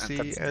that is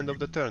the end of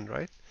the turn,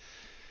 right?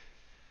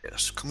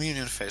 Yes,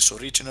 communion phase, so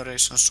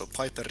regeneration, so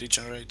Piper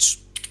regenerates.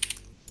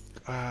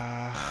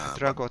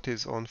 Dragot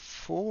is on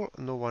full,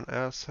 no one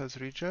else has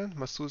regen.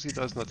 Masuzi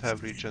does not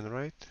have regen,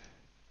 right?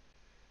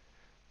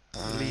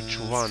 Leech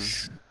 1.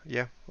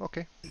 Yeah,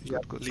 okay.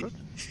 Good.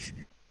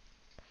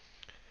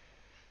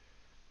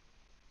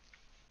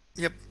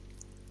 Yep.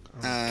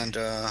 Okay. And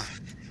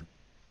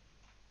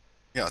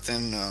yeah,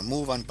 then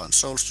move 1 punch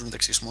souls, don't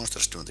exist,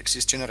 monsters don't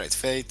exist, generate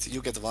fate,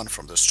 you get 1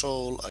 from the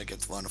soul, I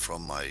get 1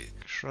 from my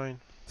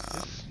shrine.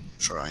 Yes.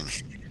 Shrine.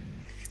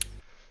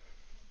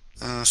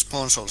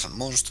 Spawn souls and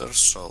monsters,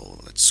 so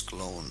let's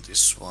clone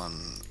this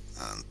one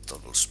and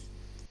toggle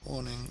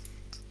spawning,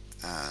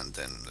 and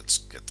then let's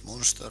get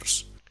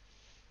monsters,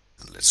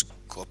 and let's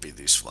copy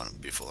this one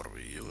before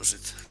we use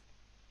it.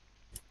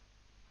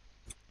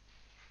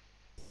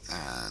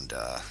 And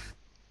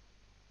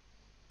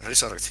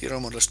Resurrect hero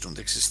models don't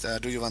exist.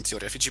 Do you want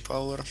your effigy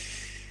power?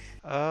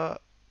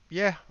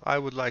 Yeah, I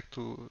would like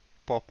to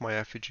pop my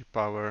effigy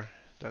power.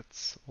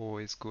 That's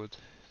always good.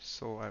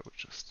 So I would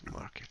just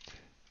mark it.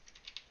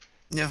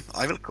 Yeah,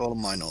 I will call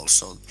mine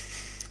also,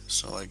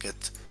 so I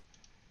get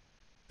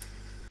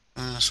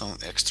some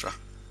extra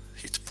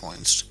hit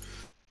points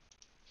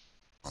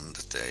on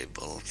the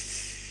table.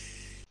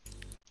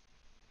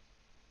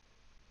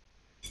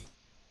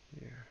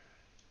 Here.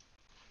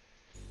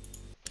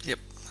 Yep.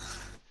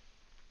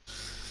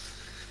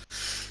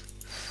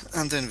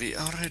 And then we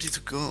are ready to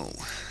go.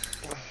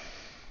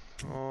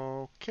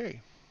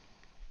 Okay.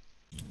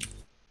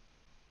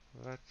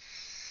 Let's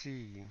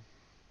see.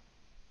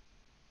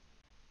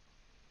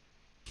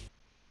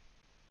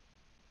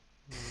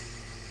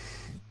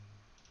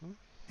 Mhm.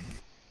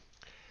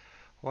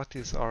 What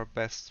is our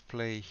best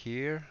play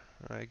here?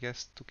 I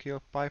guess to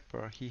kill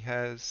Piper. He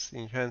has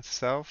enhanced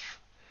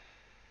self.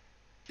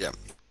 Yeah,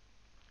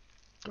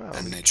 Well,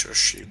 and Nature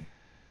Shield.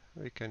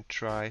 we can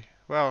try.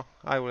 Well,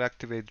 I will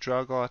activate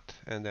Dragot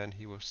and then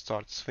he will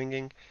start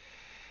swinging.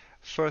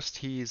 First,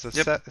 he is a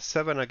Yep.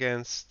 7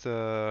 against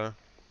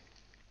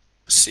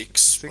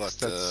 6, 6, but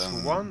that's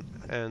 1.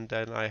 And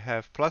then I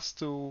have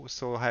 +2,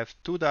 so I have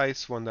 2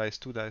 dice, 1 dice,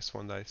 2 dice,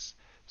 1 dice.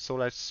 So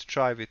let's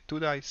try with 2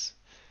 dice.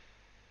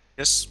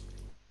 yes.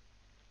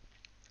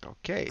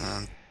 Okay,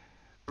 And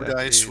 2 that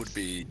dice would is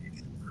be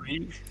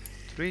 3,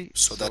 3,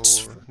 so that's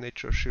so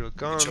Nature Shield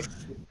Nature.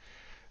 gone.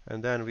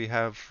 And then we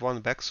have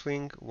 1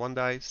 backswing, 1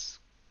 dice.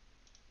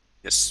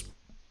 Yes.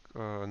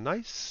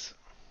 Nice.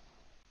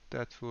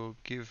 That will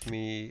give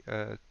me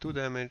 2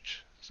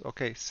 damage.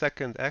 Okay,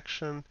 second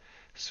action,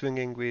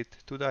 swinging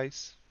with 2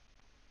 dice.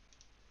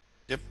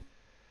 Yep.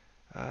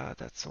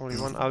 That's only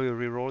No. 1. I will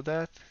reroll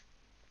that.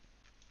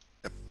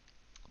 Yep.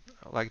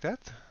 Like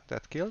that.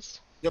 That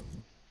kills. Yep.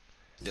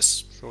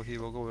 Yes. So he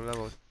will go to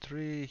level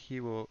 3. He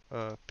will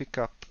pick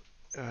up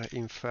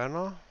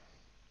Inferno.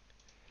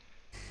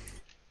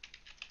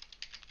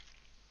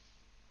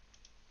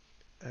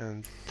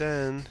 And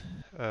then,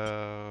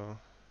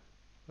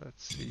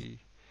 let's see.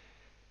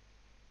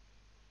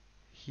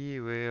 He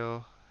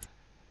will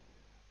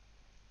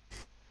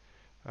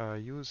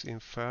use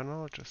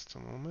Inferno, just a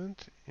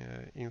moment.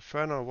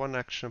 Inferno, 1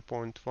 action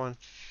point, 1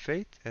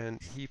 fate,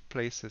 and he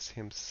places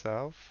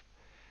himself.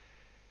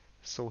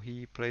 So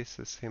he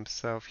places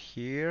himself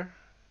here,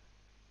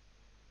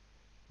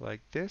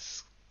 like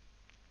this,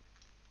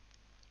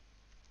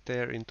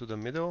 there into the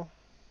middle,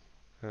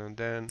 and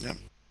then Yep.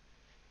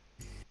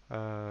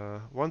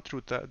 1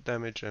 through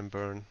damage and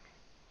burn.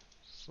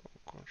 So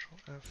Control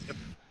F, Yep.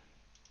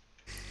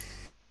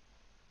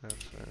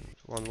 F,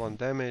 and 1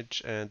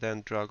 damage, and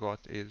then Dragot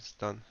is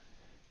done.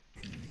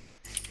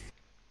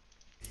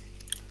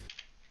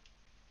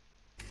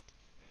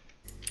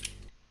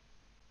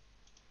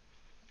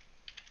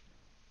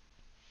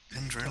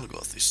 And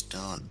Relgoth is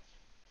done.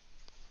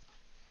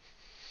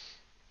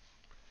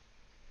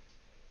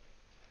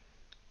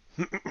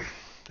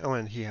 Oh,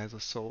 and he has a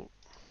soul.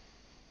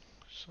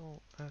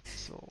 So add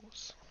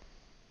souls.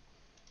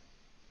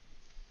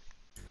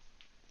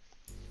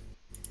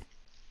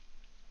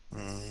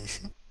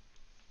 Mhm.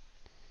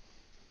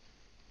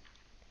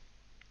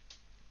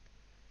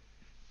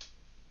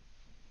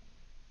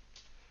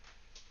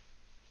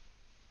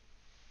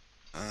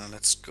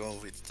 Let's go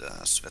with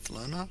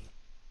Svetlana.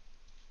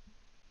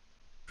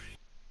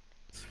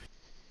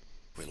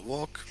 We'll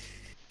walk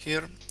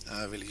here.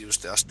 We'll use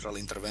the Astral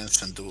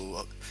Intervention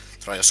to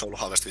try a Soul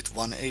Harvest with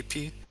 1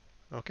 AP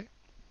Okay.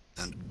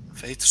 and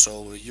Fate.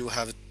 So you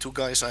have 2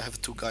 guys, I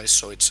have 2 guys,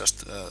 so it's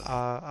just...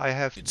 I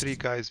have it's 3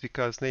 guys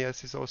because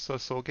Neas is also a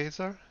soul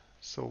gazer.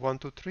 So 1,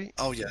 2, 3,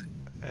 Oh yeah,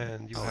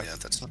 and you oh have. yeah,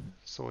 that's not...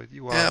 So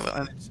you Yeah, are well,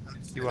 and it's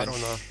you are 7.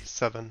 on a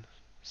 7.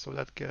 So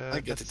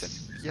I get it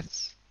that's anyways.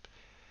 yes.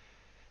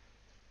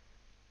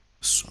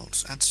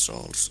 Souls, add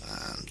souls,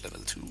 and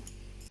level 2.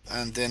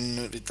 And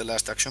then with the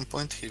last action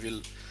point, he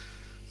will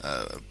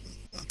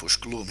push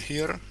Gloom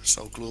here,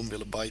 so Gloom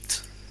will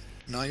bite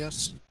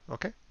Nayas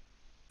Okay.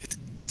 with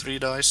 3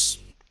 dice.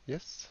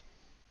 Yes.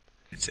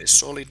 It's a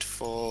solid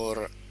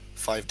for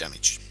 5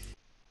 damage.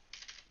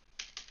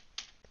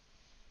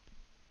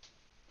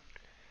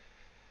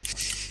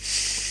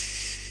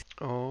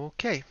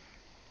 Okay.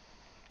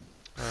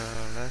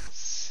 Let's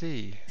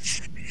see.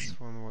 This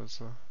one was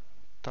a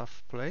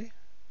tough play.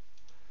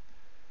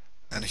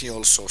 And he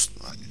also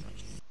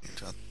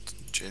got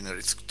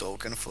generic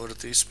token for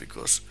this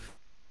because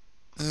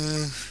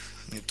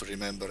need to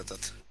remember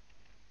that.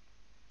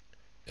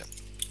 Yeah.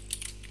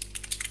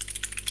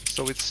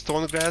 So with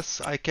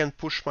Stonegrass, I can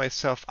push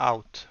myself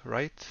out,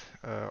 right,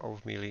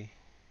 of melee.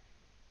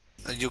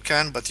 You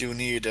can, but you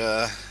need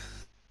I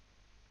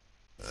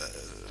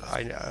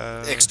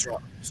extra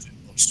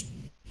symbols.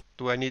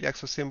 do I need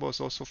extra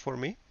symbols also for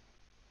me?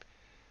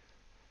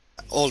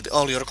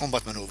 All your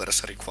combat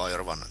maneuvers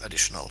require 1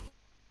 additional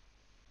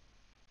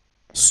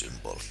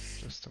symbol.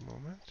 Just a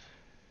moment.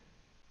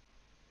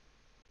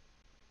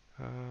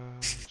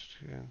 Uh,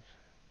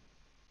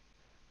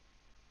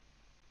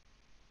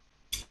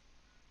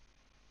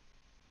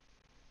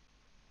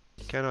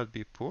 cannot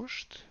be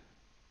pushed.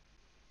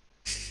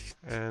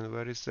 And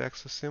where is the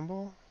extra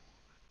symbol?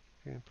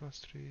 Gain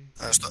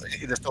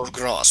 +3. In the stone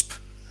grasp,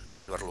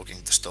 you are looking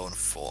at the stone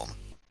form.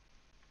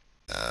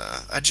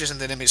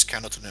 Adjacent enemies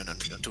cannot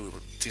do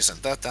this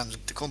and that, and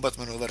the combat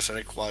maneuvers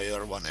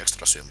require one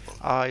extra symbol.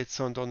 Ah, it's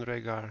on Don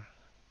Rhaegar.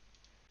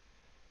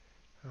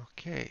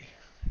 Okay,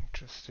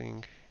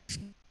 interesting.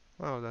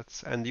 Wow,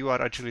 that's, and you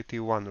are agility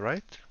 1,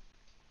 right?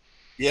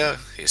 Yeah,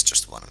 he's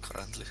just one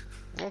currently.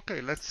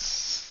 Okay,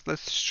 let's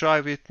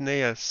try with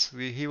Neas.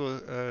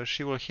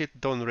 She will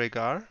hit Don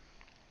Rhaegar.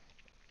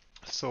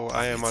 So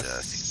I am a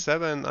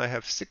 7. I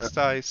have 6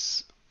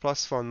 dice,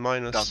 +1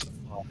 minus,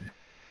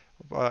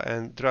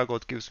 and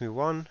Dragot gives me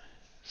 1.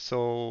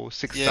 So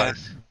 6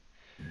 dice.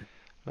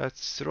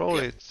 Let's roll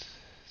it.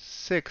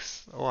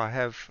 6. Oh, I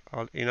have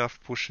enough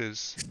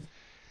pushes.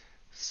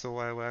 So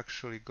I will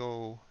actually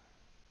go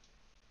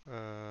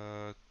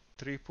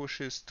 3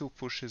 pushes, 2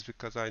 pushes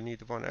because I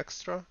need 1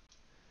 extra.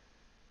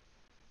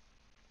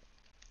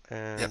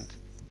 And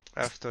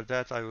after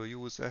that I will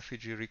use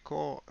effigy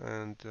recall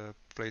and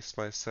place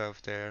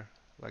myself there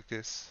like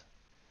this.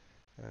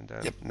 And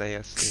then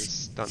Neas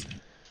is done.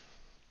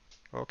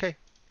 Okay,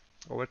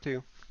 over to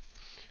you.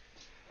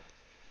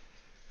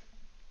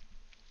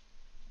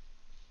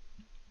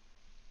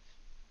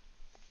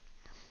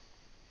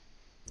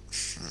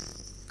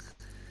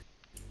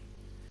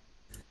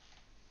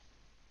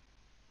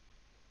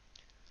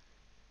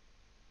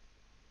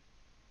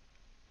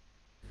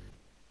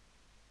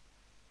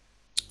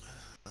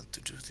 To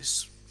do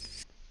this,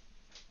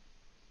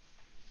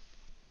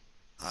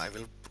 I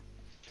will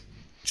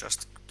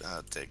just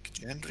take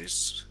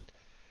Gendris.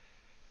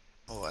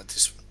 Oh, and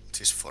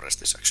this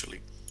forest is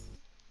actually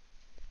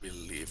will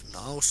leave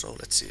now, so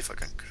let's see if I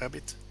can grab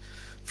it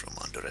from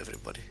under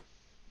everybody.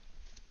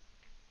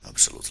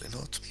 Absolutely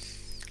not.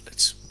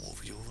 Let's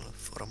move you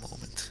for a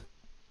moment.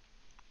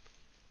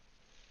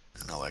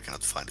 And now I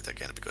cannot find it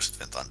again because it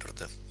went under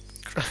the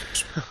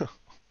graphics.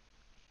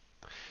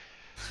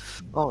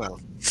 Oh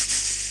well.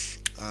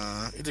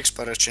 It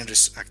expires,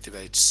 Gendris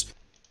activates.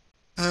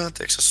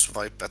 Takes a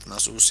swipe at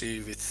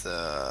Nasusi with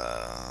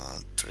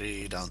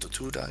 3 down to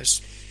 2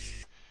 dice.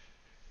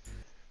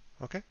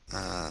 Okay.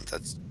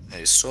 That's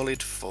a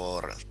solid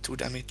for 2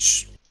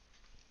 damage.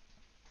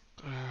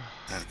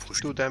 And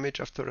push 2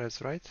 damage after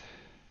res, right?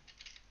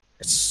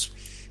 Yes.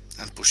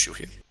 And push you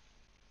here.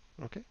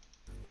 Okay.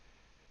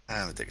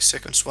 And we take a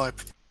second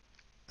swipe,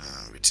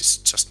 which is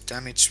just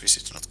damage, which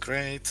is not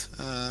great,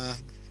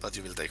 but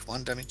you will take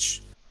 1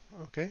 damage.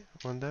 Okay,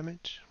 1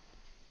 damage.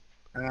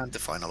 And the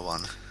final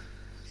one,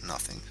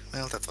 nothing.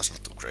 Well, that was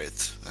not too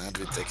great. And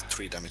we take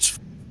 3 damage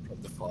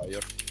from the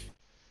fire.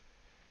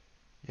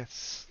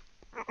 Yes.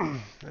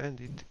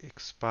 And it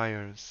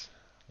expires.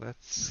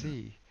 Let's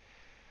see.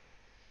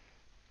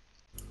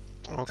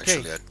 Okay.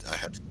 Actually, I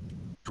had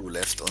 2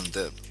 left on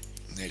the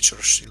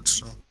nature shield,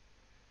 so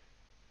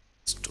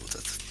let's do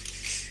that.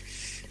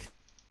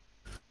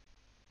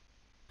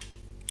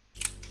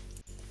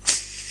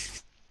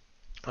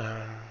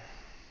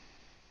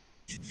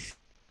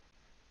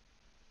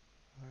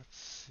 Let's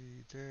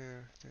see,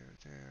 there.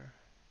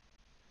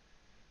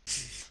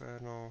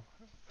 Inferno.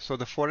 So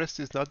the forest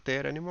is not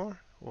there anymore,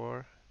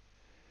 or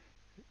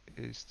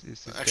is it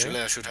Actually,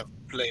 there? I should have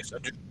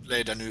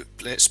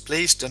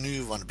placed a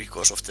new one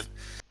because of the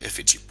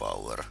effigy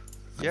power.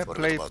 Yeah, I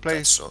forgot about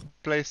that. So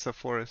place a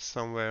forest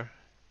somewhere.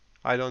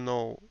 I don't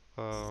know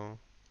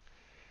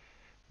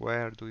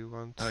where do you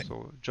want.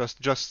 So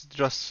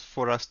just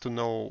for us to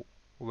know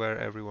where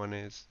everyone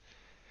is.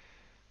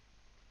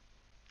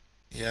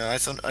 yeah,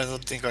 I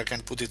don't think I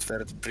can put it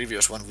where the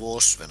previous one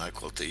was when I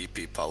called the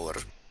EP power.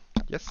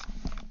 Yes.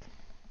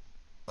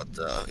 But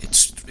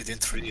it's within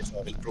 3, so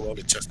I will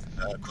probably just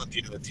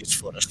continue at each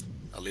forest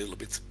a little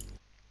bit.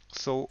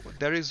 So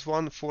there is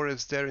one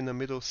forest there in the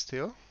middle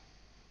still?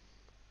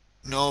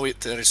 No,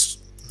 there is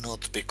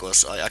not,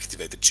 because I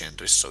activated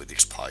Gendris, so it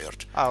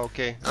expired. Ah,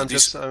 okay. I'm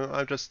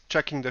just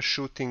checking the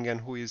shooting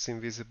and who is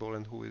invisible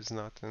and who is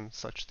not and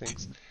such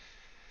things.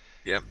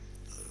 Yeah,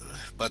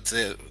 but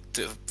the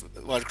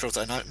Wildcroft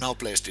I now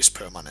placed is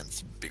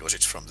permanent because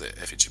it's from the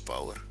effigy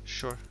power.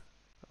 Sure.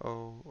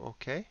 Oh,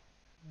 okay.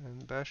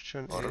 And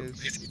Bastion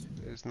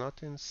is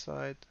not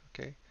inside.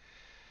 Okay.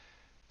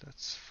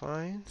 That's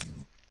fine.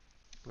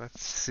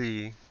 Let's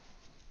see.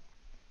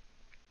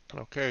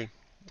 Okay.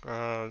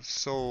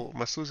 So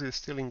Masuzi is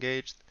still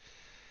engaged.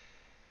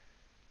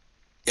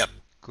 Yep.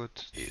 Good.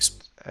 Is.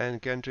 And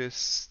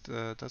Gendris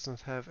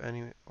doesn't have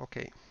any.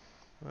 Okay.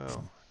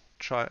 Well,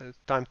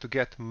 time to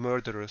get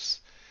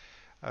murderous.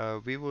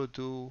 We will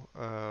do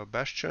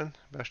Bastion.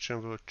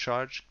 Bastion will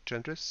charge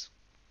Gendris.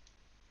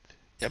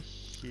 Yep.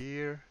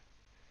 Here.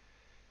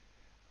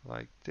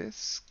 Like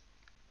this.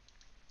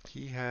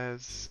 He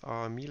has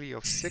a melee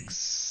of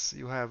 6.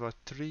 You have a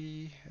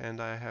 3, and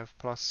I have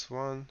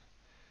 +1.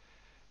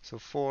 So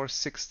 4,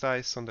 6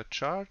 dice on the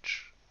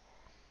charge.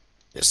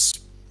 Yes.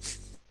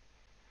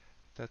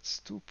 That's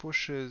 2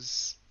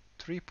 pushes,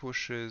 3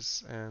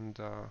 pushes, and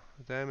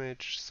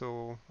damage.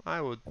 So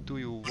I will do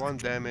you 1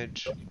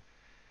 damage.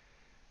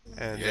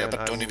 and Yeah, then but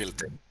I Donny will, will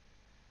take.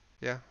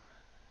 yeah,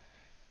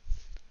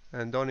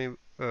 and Donny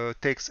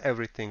takes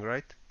everything,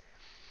 right?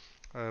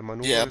 Yeah,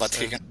 Maneuvers but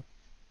he and can.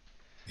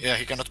 Yeah,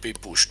 he cannot be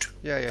pushed,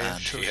 yeah,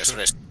 and sure, he has sure.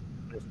 rest.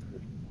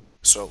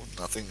 So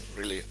nothing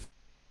really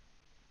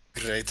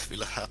great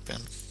will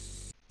happen.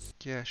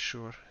 Yeah,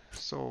 sure.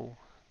 So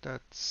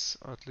that's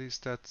at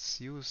least that's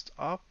used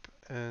up,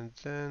 and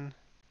then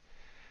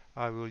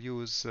I will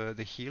use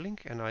the healing,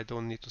 and I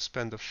don't need to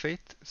spend a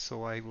fate,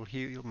 so I will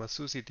heal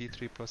Masuzi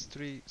D3 plus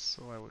 3,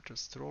 so I will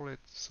just roll it.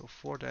 So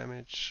 4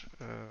 damage,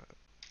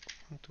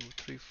 1, 2,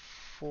 3,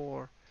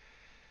 4.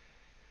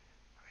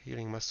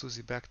 Healing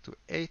Masuzi back to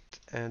 8,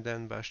 and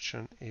then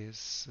Bastion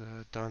is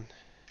done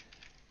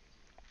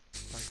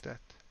like that.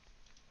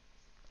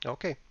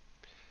 Okay.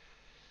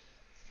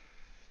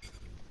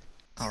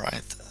 All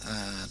right,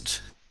 and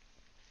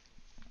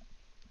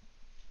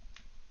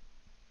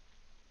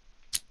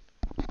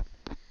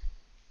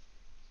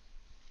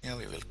yeah,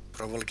 we will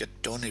probably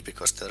get Donny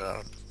because there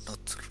are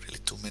not really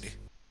too many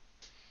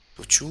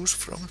to choose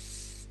from,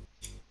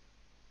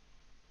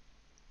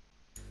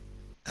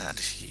 and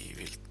he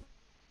will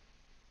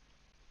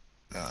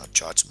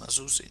charge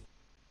Masuzi.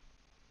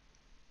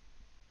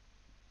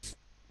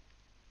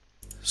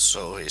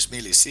 So he's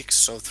melee 6,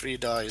 so 3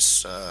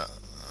 dice.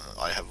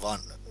 I have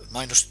one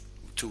minus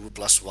 2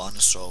 plus 1,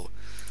 so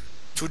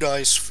 2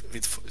 dice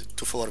with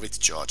to 4 with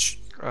charge.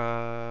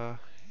 Uh,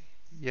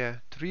 yeah,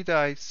 3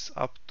 dice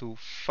up to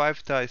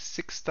 5 dice,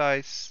 6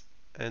 dice,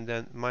 and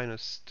then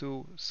minus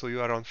 2, so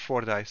you are on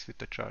 4 dice with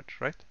the charge,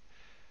 right?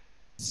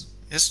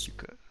 Yes, You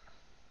could,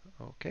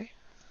 okay.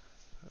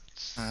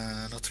 That's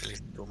not really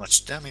too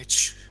much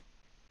damage.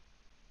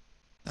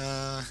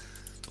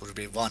 It would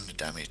be 1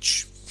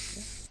 damage,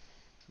 okay.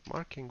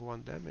 Marking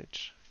 1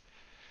 damage.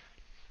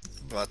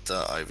 but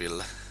I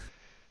will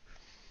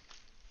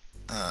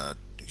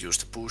use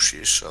the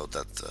pushes so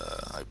that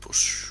I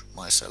push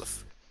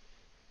myself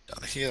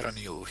down here and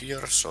you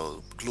here,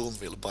 so Gloom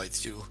will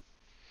bite you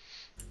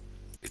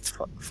with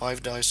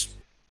 5 dice.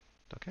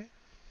 Okay.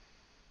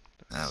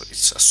 Now That's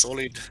it's a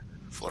solid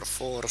for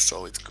 4,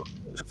 so it goes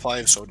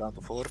 5, so down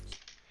to 4.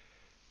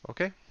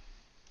 okay.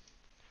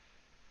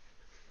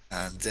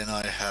 And then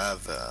I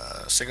have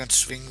a second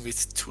swing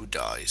with 2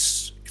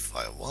 dice if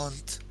I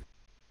want.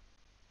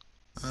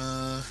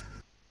 Uh,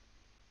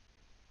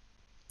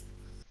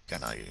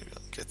 can I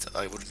get?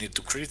 I would need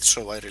to crit,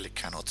 so I really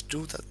cannot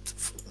do that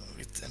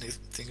with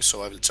anything.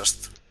 So I will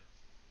just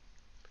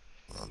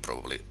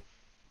probably.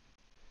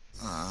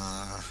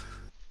 I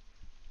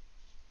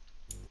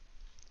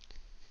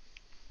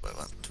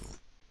want to.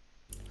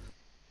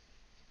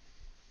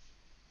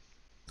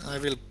 I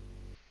will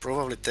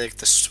probably take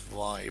the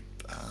swipe.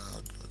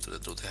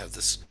 Do they have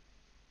this?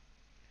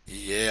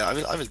 Yeah, I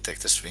will. I will take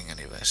the swing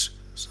anyways.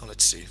 So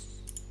let's see.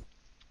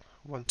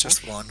 One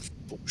Just push. one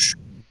push.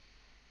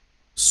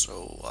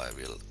 So I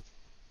will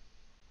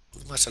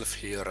put myself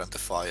here, and the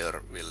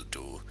fire will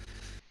do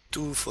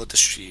 2 for the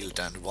shield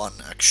and 1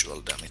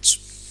 actual damage.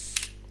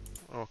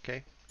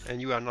 Okay. And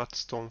you are not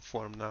stone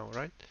form now,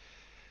 right?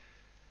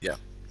 Yeah,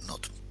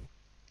 not.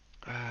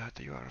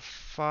 You are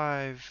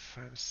 5,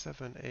 I'm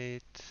 7,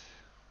 8.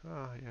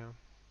 Ah,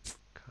 yeah,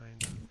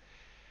 kinda.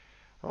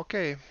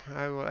 Okay,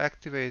 I will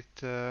activate.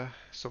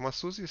 So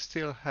Masuzi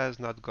still has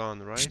not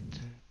gone, right?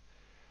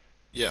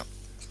 Yeah,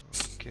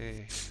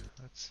 Okay,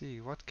 let's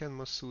see. What can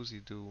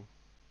Masuzi do?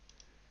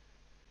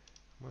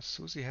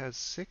 Masuzi has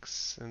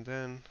 6, and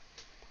then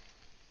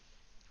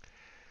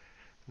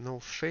no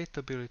fate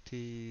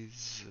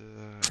abilities.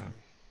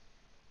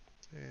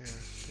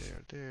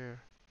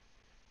 There.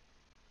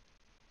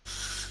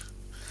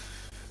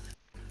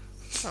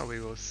 Oh, we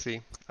will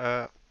see.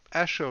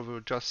 Asher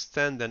will just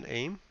stand and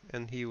aim,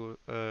 and he will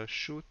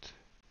shoot.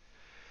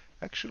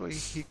 Actually,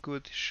 he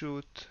could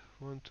shoot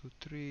 1, 2,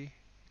 3. He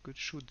could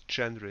shoot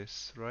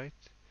Gendris, right?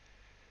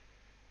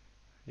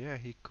 Yeah,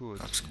 he could.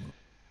 that's cool.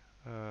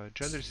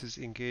 Gendris is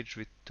engaged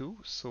with 2,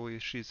 so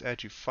if she's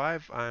edgy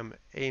 5, I'm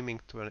aiming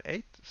to an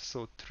 8,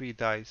 so 3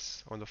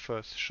 dice on the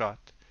first shot.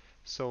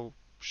 So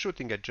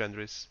shooting at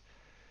Gendris,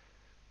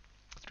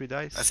 3 I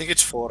dice. think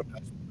it's 4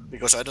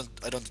 because I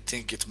don't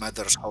think it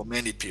matters how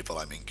many people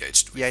I'm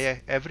engaged Yeah, with.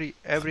 yeah.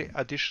 Every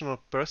additional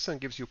person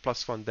gives you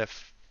 +1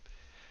 def.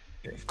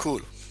 Okay,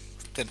 cool.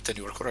 Then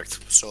you are correct.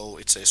 So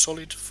it's a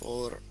solid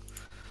for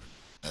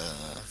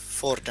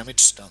 4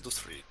 damage down to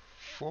 3.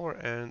 4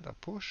 and a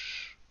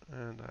push,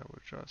 and I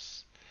will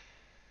just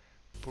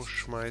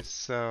push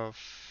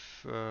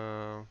myself.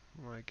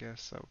 I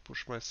guess I'll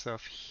push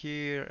myself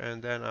here,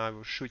 and then I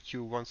will shoot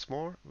you once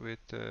more with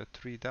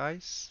 3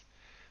 dice.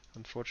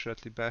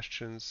 Unfortunately,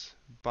 Bastion's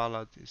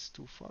ballad is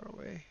too far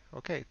away.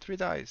 Okay, 3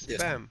 dice. Yes.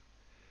 Bam.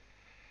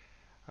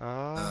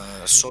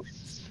 So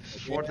It's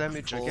 4 again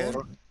damage again,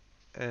 for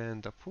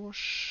and a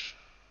push,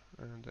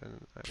 and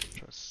then I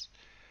will just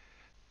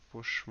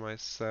push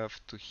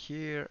myself to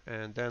here,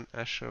 and then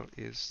Asher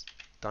is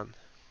done.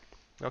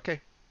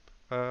 Okay.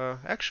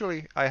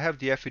 Actually, I have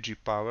the effigy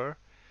power,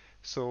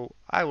 so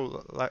I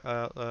will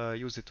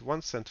use it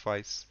once and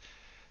twice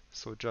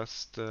So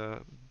just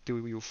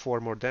do you 4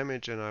 more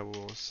damage, and I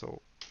will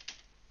also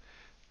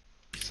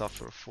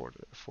suffer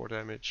 4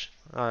 damage.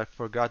 I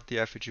forgot the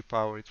effigy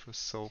power. It was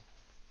so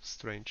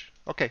strange.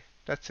 Okay,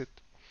 that's it.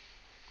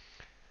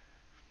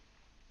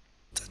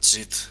 That's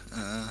it.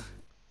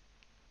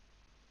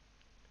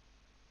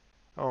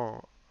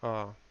 Oh,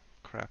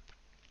 crap.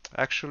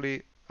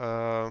 Actually,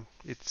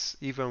 it's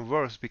even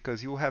worse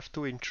because you have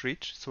 2 inch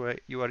reach, so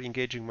you are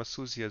engaging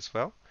Masuzi as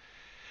well.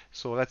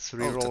 So let's Oh,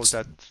 reroll that's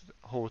that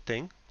whole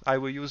thing. I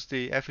will use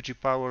the effigy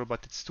power,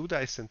 but it's 2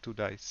 dice and 2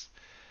 dice.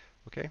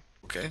 Okay?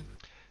 okay.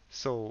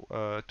 So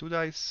 2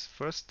 dice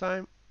first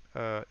time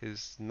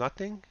is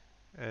nothing,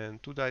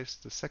 and 2 dice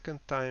the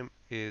second time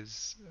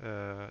is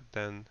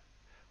then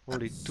I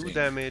only 2 think.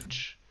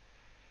 damage.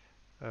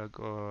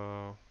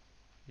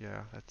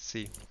 Yeah, let's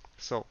see.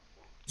 So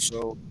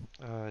So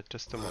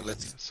just a moment.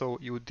 let's So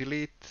you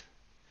delete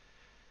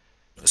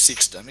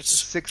 6 damage.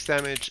 6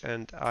 damage,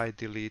 and I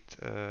delete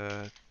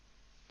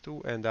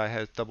 2, and I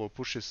had double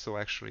pushes, so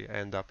actually I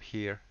end up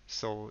here.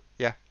 So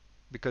yeah,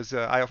 because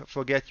I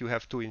forget you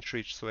have 2 inch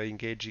reach, so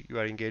you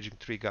are engaging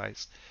 3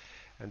 guys,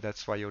 and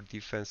that's why your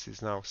defense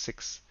is now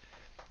 6.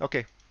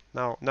 Okay,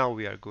 now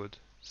we are good.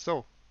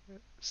 So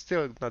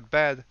still not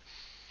bad,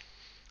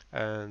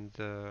 and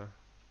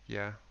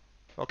yeah.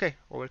 Okay,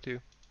 over to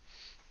you.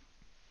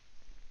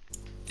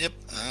 Yep.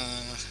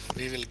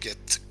 We will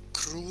get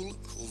Cruel,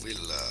 who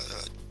will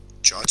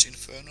charge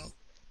Inferno.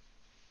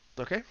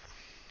 Okay.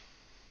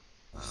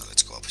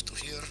 Let's go up to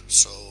here.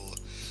 So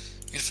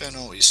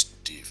Inferno is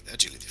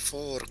agility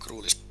 4,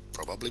 Cruel is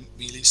probably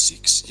melee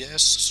 6,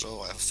 yes.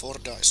 So I have 4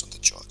 dice on the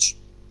charge.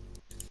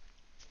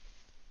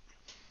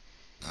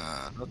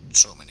 Not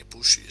so many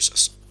pushes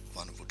as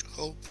one would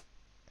hope,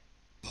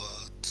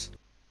 but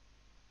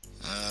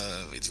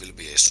it will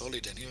be a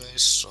solid anyway,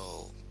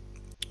 so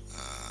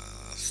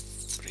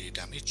 3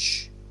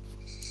 damage.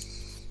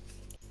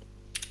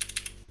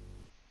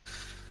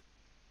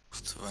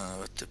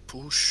 With the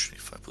push,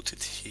 if I put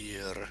it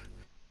here,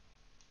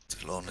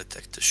 it will only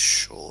take the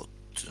shot.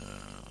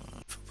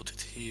 If I put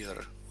it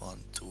here,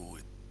 1, 2,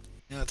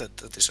 yeah,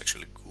 that is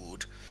actually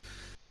good.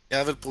 Yeah,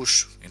 I will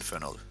push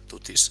Infernal to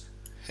this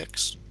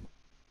hex.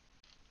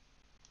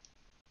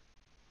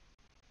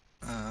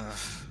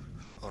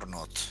 Or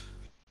not.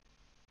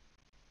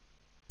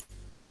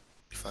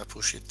 If I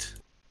push it,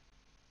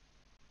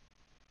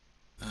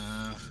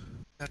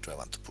 where do I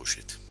want to push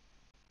it?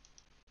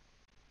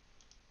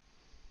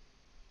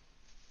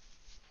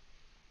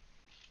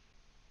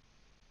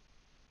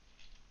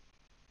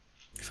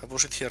 If I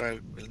push it here, I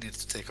will need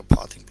to take a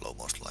parting blow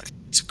most likely.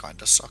 It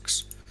kinda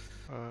sucks.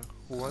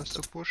 Who wants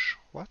to push?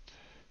 What?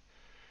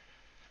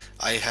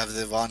 I have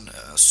the one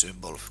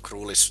symbol.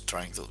 Cruel is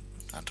trying to.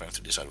 I'm trying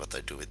to decide what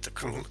I do with the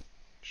Cruel.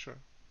 Sure.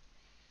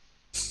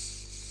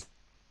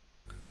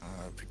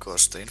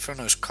 Because the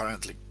Inferno is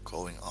currently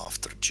going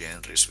after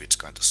Genris, which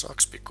kinda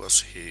sucks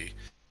because he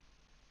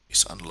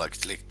is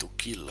unlikely to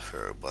kill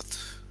her, but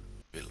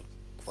will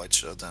quite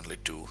certainly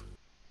do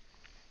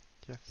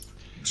Yes.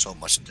 so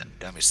much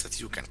damage that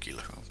you can kill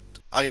her.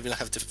 I will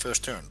have the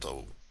first turn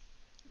though.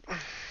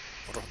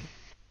 Or,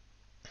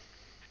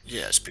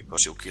 yes,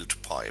 because you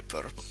killed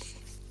Piper,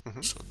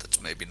 so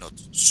that's maybe not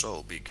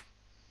so big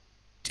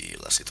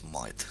deal as it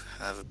might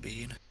have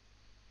been.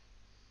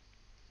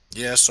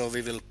 Yeah, so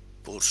we will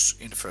push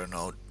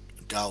Inferno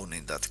down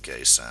in that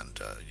case and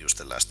use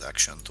the last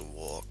action to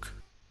walk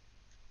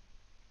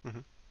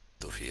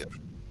to here.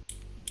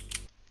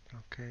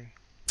 Okay.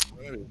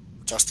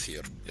 Just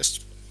here,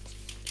 yes.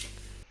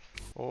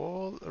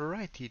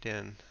 Alrighty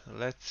then.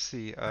 Let's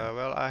see.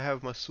 Well, I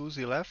have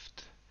Masuzi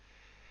left,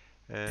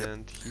 Yep.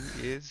 and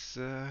he is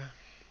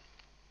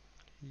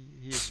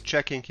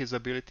checking his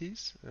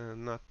abilities.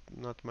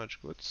 Not much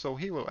good. So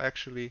he will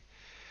actually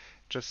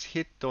just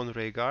hit Don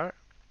Rhaegar.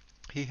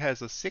 He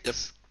has a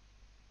 6.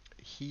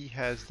 He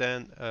has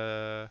then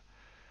 +1,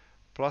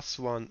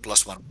 +1.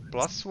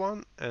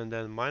 +1, and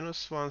then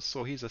 -1.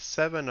 So he's a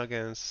 7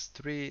 against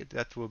 3.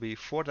 That will be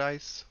 4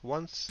 dice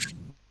once.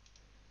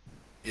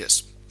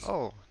 Yes.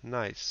 Oh,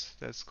 nice.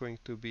 That's going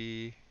to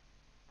be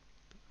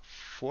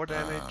 4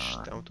 damage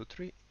down to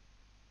 3.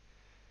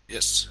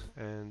 Yes.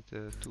 And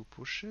 2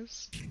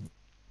 pushes.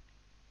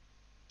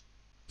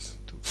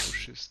 And 2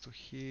 pushes to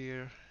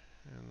here.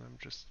 And I'm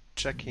just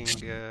checking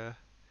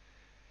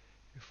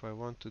if I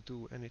want to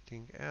do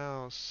anything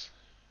else.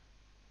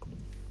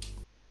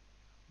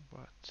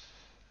 But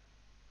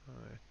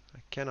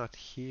I cannot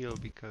heal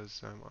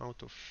because I'm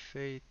out of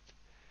fate.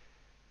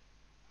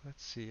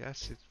 Let's see,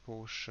 acid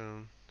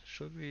potion.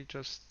 Should we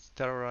just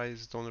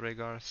terrorize Don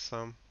Rhaegar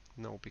some?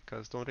 No,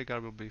 because Don Rhaegar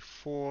will be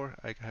 4.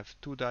 I have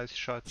 2 dice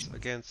shots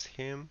against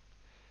him.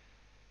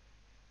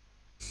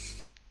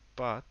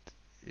 But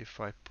if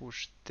I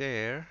push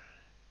there,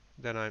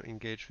 then I'm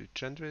engaged with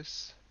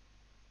Gendris.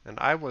 And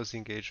I was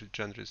engaged with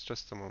Gendris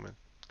just a moment.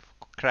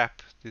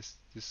 Crap, this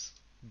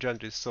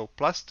Gendris. So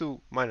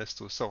 +2,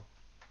 -2. So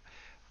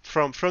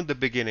from the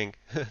beginning,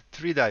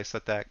 3 dice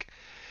attack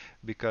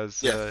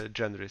because Yeah.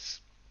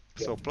 Gendris.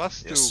 So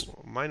 +2, Yes.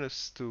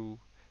 -2,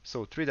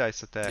 So 3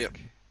 dice attack. Yep.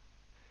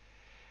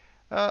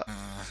 Uh,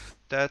 Uh,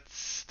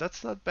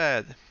 that's not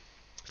bad.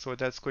 So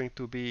that's going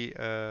to be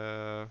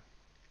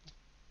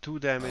 2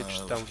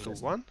 damage down to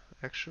let's- 1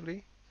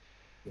 actually.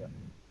 yeah.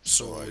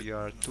 So So I you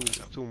are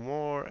two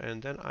more,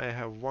 and then I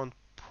have one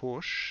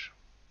push.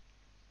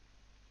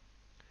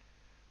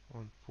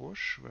 One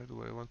push. Where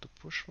do I want to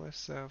push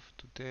myself?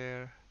 To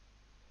there.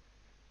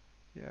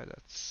 Yeah,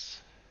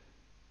 that's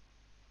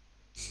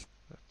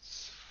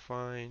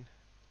fine.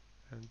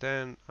 And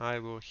then I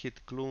will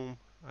hit Gloom.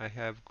 I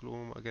have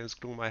Gloom. Against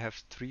Gloom I have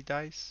 3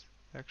 dice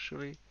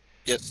actually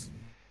yes.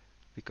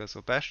 because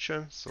of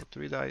Bastion. So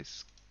 3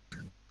 dice.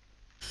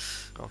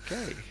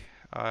 Okay.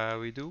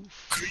 We do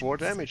 4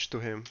 damage to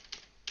him.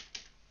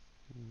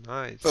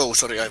 Oh, Nice.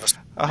 sorry, I was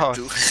Oh,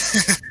 too.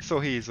 so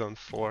he's on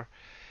 4.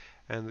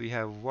 And we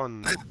have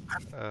one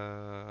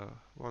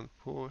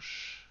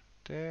push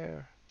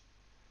there.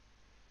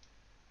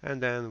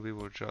 And then we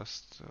will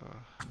just,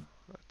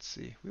 let's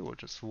see, we will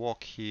just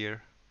walk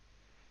here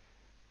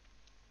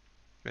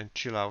and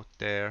chill out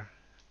there,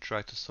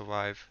 try to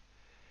survive.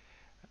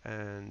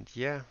 And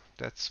yeah,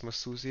 that's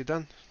Masuzi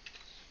done.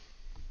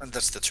 And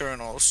that's the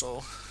turn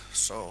also.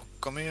 So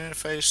commune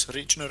phase,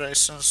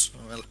 regenerations.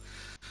 Well,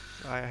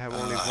 I have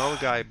only one uh,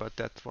 guy, but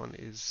that one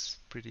is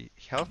pretty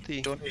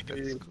healthy. Donny That's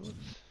heals, good.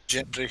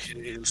 Gendry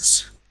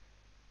heals,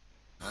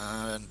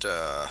 and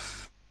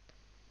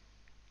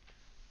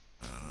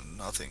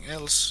nothing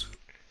else.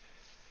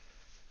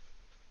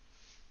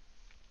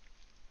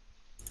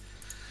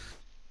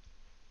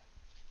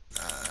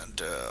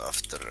 And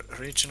after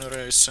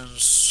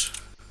regenerations,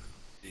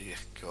 we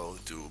go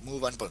to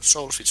move unbound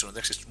souls, which don't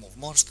exist, move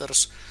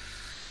monsters.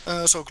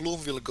 So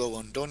Gloom will go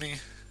on Donny,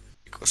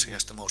 because he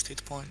has the most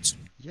hit points.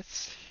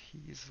 Yes,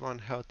 he's one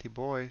healthy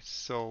boy,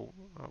 so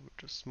I will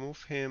just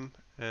move him,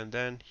 and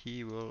then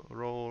he will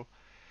roll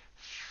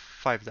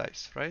 5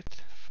 dice, right?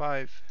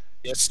 5,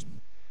 Yes,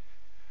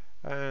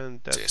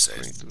 and this that's is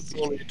going to be,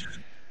 solid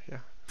yeah,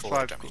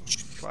 4 damage.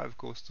 5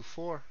 goes to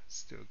 4,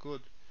 still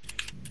good.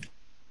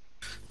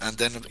 And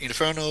then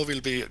Inferno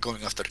will be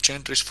going after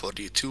Gendris for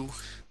D2.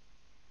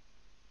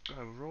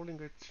 I'm rolling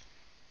it.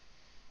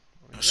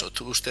 So Yep.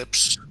 2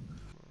 steps,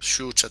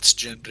 shoots at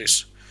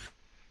Gendris.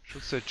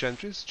 Shoots at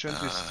Gentris.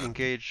 Gentris Uh,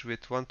 engage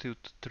with 1, 2,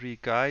 3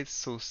 guys,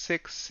 so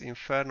 6.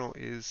 Inferno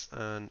is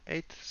an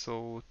 8,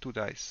 so 2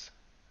 dice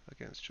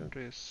against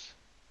Gentris.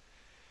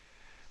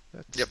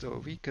 That's yep, the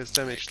weakest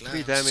damage.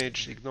 3 glance.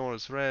 damage,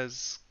 ignores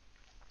res,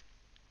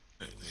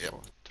 Yep.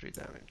 so 3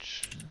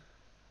 damage.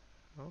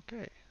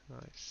 Okay,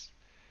 nice.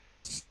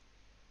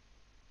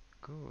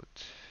 Good.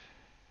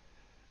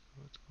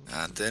 Good, good,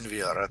 And good. then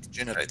we are at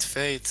Generate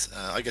Fate.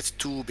 I get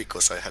 2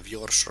 because I have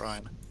your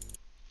shrine.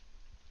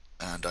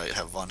 And I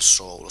have 1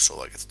 soul,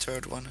 so I get the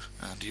third one.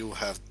 And you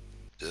have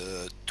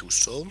 2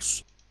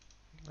 souls.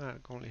 I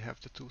only have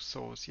the 2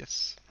 souls,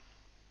 yes.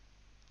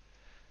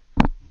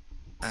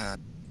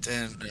 And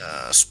then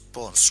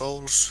spawn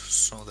souls,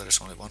 so there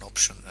is only one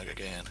option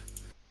again.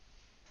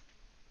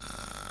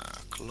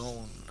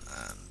 Clone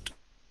and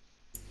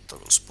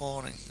toggle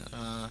spawning.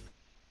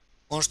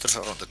 Monsters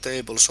are on the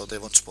table, so they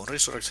won't spawn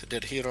resurrect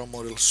dead hero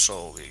model,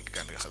 so we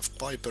can have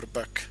Piper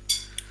back.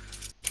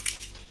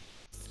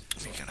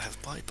 We can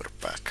have Piper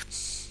back.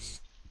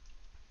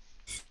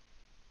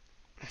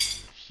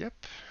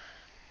 Yep.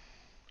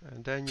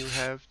 And then you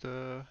have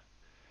the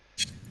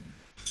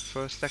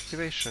first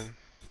activation.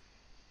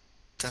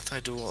 That I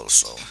do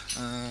also.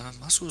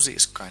 Masuzi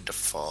is kind of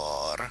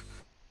far.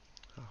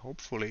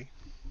 Hopefully.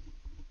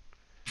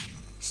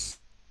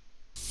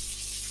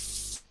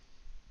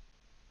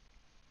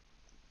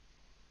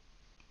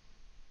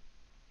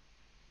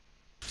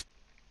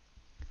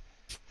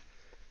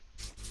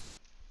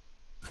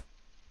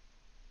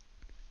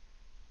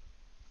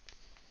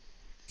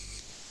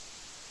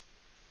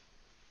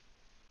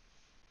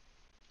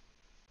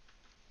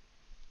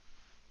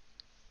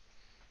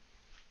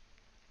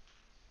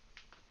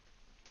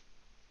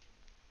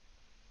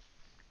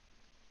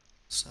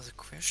 So the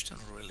question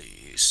really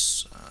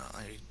is,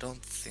 I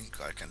don't think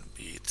I can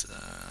beat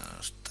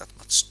that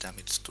much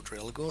damage to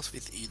Drelgoth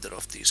with either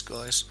of these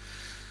guys.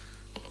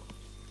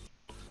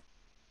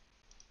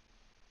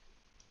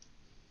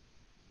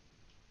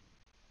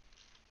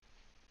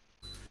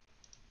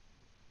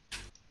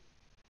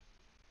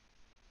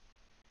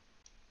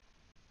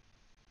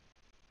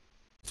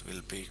 It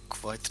will be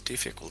quite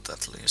difficult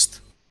at least.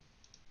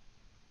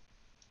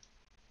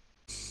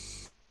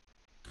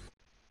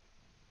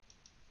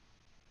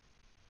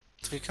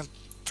 We can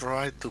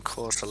try to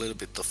cause a little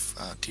bit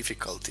of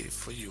difficulty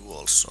for you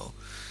also.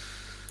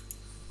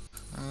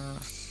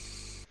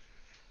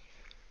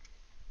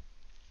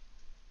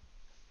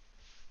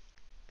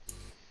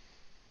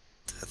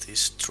 That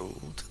is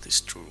true, that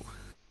is true.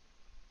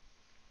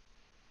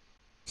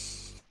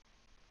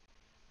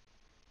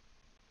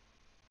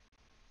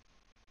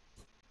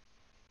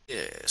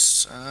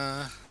 Yes,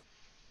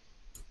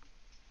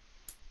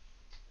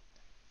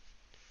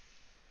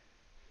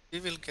 we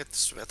will get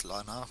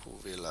Svetlana, who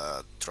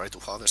will try to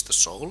harvest the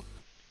soul.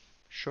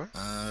 Sure.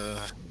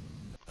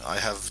 I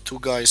have 2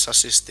 guys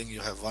assisting,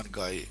 you have 1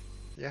 guy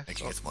Yeah,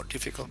 making so it more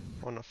difficult.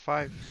 on a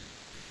 5.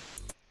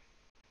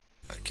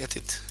 I get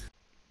it.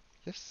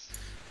 Yes.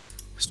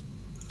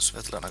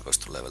 Svetlana goes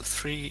to level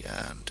 3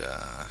 and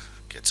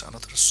gets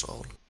another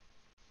soul.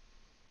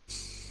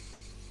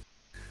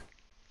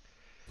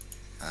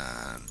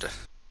 And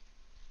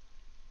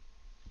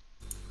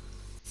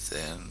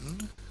then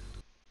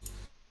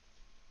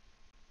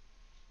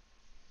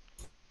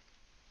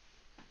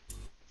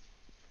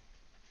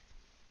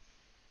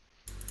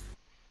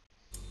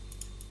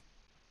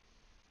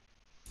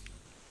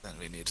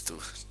we need to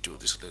do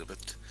this a little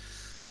bit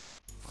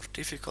more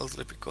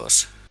difficultly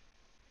because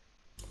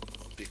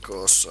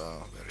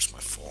where is my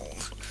phone?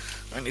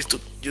 I need to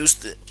use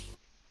the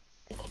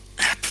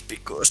app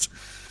because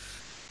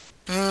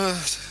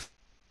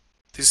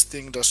this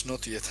thing does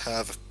not yet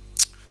have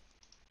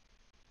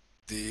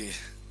the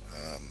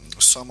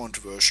summoned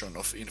version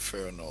of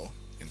Inferno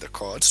in the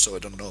cards, so I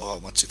don't know how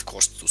much it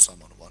costs to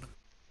summon one.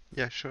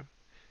 Yeah, sure.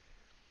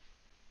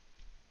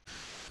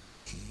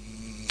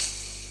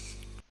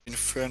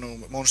 Inferno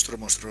monster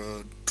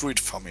druid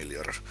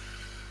familiar.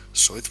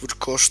 So it would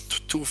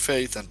cost 2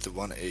 faith and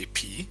 1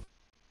 AP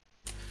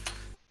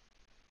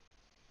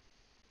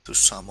to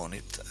summon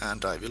it,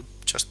 and I will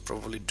just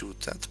probably do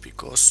that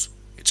because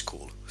it's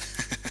cool.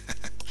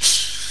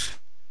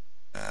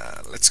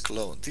 Let's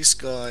clone this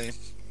guy,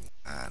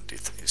 and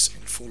it is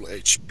in full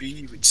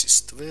HP, which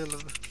is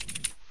 12.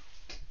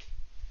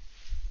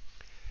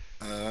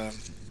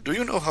 Do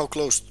you know how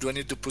close? Do I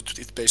need to put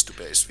it base to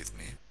base with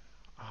me?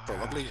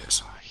 Probably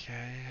yes.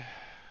 Okay.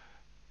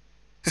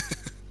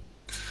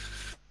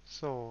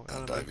 So,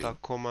 And I elemental will.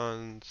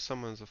 command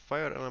summons a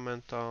fire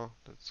elemental.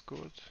 That's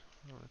good.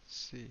 Let's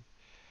see.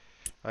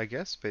 I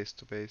guess base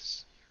to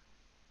base.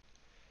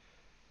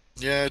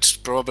 Yeah, it's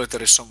probably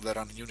there is somewhere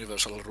a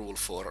universal rule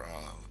for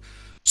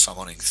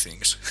summoning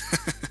things.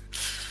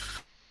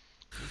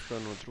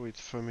 Inferno Druid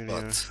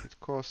Familiar. But It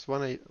costs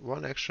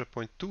one extra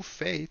point. 2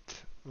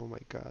 fate. Oh my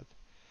god.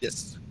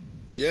 yes,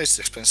 yeah, it's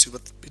expensive,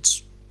 but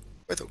it's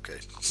quite okay.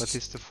 But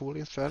it's the full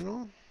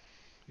Inferno?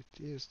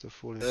 It is the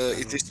full Inferno.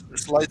 It is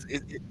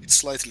it's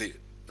slightly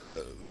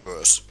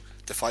worse.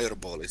 The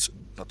fireball is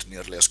not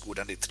nearly as good,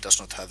 and it does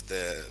not have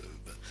the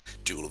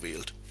dual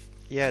wield.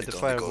 Yeah, And the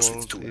it only goes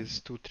fireball with 2. is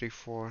 2, 3,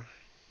 4.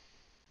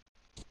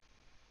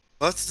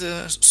 But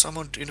the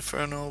summoned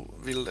Inferno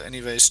will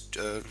anyways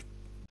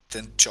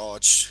then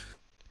charge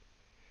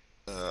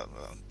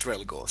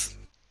Drelgoth.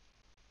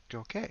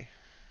 Okay.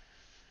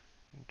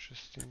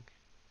 Interesting.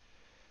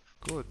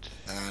 Good.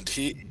 And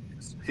he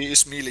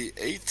is melee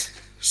 8,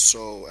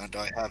 so, and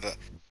I have a...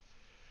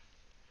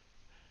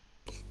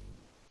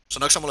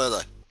 Sanoiko mulle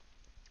jotain?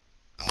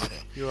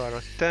 You are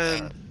at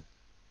 10.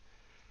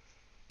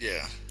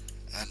 Yeah,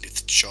 and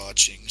it's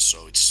charging,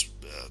 so it's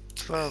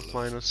 12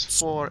 minus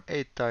 4,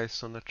 8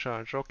 dice on the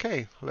charge.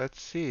 Okay, let's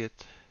see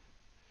it.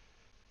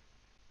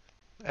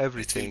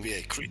 Everything. It will be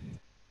a crit.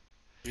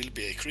 Will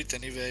be a crit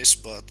anyways,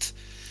 but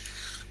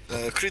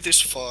crit is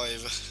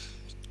 5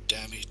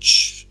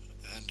 damage,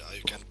 and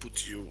I can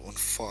put you on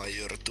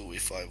fire too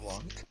if I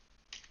want.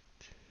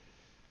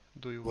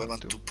 Do you Do I want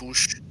want to? to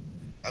push?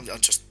 I'm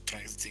just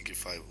trying to think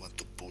if I want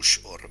to push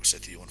or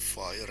set you on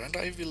fire, and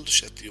I will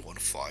set you on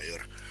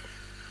fire.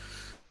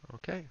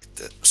 Okay.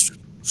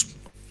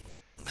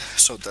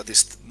 So that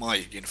is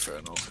my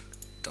Inferno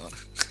done.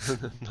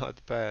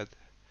 Not bad.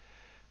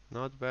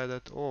 Not bad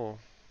at all.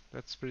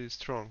 That's pretty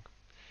strong.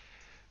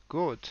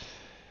 Good.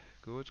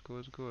 Good,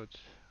 good, good.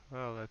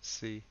 Well, let's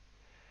see.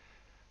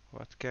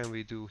 What can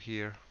we do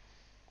here?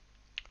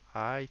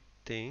 I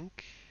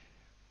think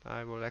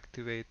I will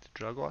activate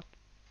Dragot.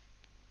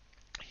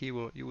 He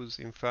will use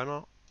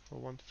Inferno for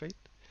 1 fate.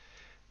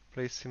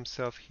 Place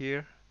himself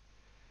here.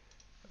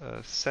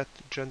 Set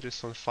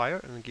Gendris on fire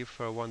and give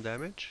her 1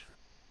 damage.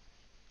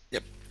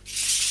 Yep.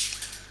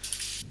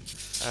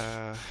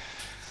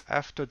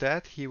 After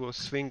that, he will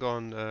swing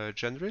on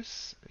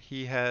Gendris.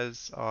 He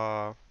has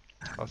a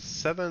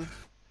 7,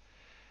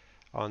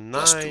 a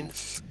 9.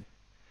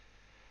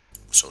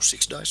 So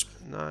 6 dice.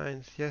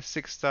 9, yes,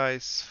 6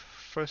 dice.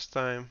 First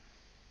time.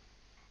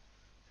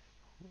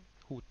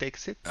 Who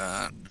takes it?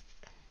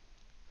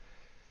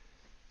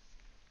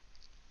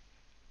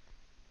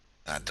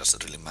 That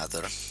doesn't really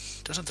matter.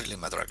 Doesn't really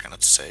matter, I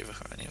cannot save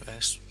her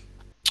anyways.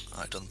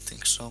 I don't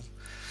think so.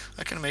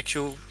 I can make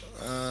you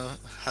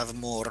have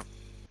more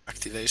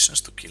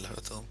activations to kill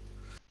her though.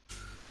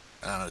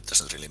 It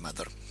doesn't really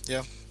matter.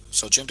 Yeah,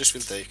 so Gendris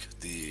will take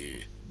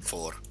the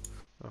 4.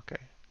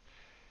 Okay.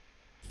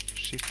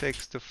 She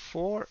takes the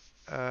 4.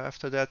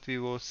 After that we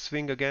will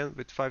swing again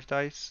with 5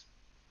 dice.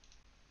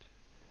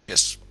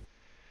 Yes.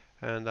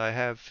 And I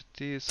have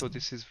this, so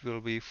this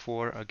will be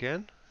 4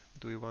 again.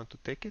 Do you want to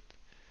take it?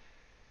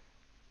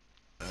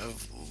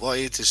 Why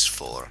it is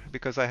 4?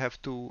 Because I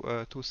have two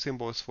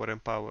symbols for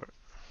empower.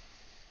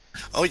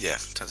 Oh yeah,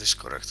 that is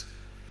correct.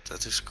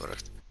 That is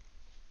correct.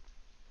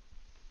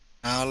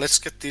 Now let's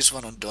get this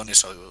one on Donnie,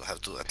 so we will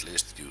have to at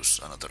least use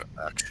another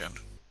action.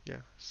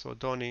 Yeah, so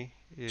Donnie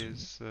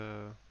is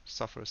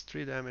suffers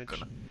 3 damage.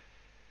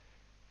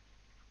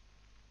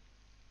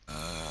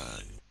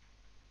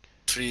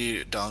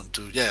 3 down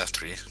to, yeah,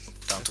 3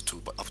 down to Yes.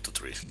 2, but up to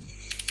 3.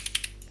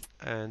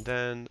 And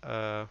then,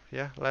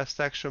 yeah, last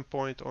action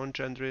point on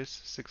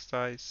Gendris, 6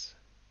 dice.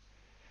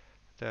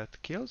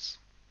 That kills.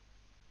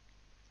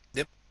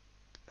 Yep.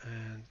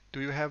 And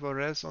do you have a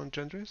res on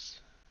Gendris?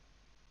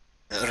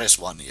 Res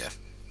 1, yeah.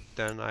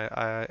 Then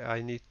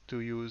I need to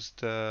use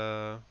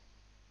the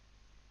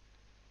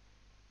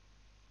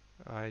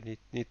I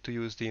need to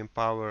use the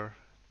empower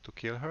to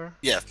kill her.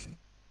 Yeah,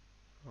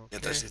 yeah, Okay,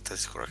 that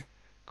is correct.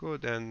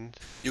 good. And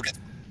You get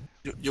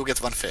you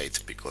get 1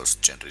 fate because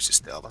Gendris is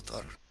the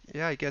avatar.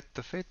 yeah, I get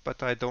the fate,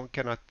 but I don't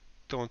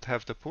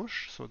have the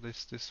push. So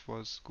this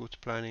was good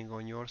planning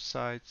on your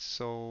side.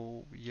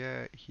 So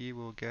yeah, he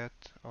will get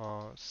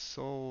a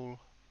soul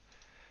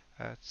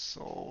at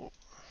soul.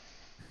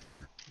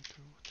 1, 2,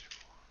 3,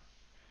 4.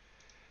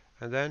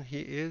 And then he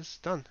is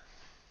done.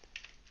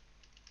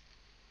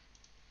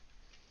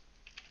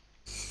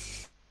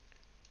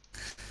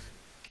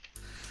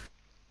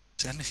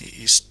 Then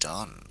he is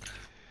done.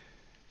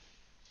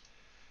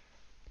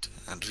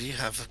 And we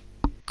have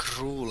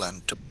Cruel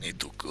and Tony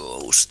to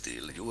go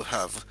still. You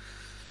have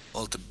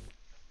all the...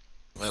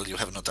 Well, you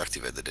have not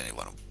activated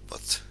anyone,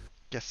 but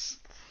Yes.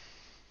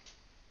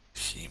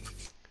 him.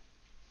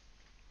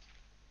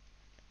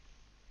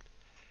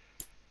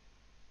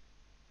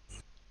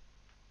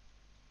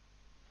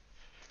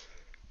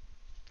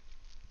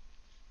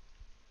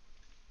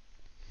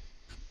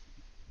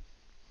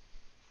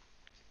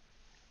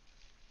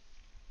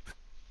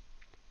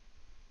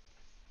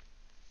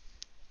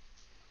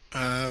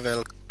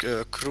 Well,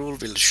 Cruel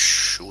will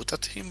shoot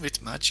at him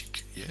with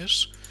magic,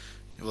 yes.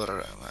 You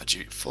are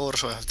magic 4,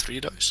 so I have 3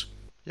 dice.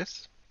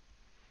 Yes.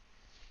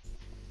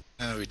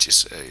 Which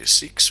is a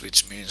 6,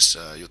 which means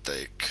you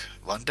take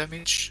 1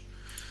 damage.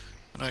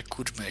 And I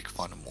could make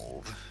 1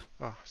 move.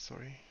 Ah,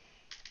 sorry.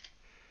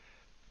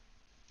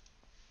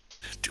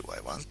 Do I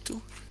want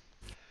to?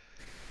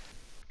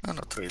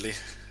 Not really.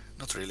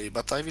 Not really,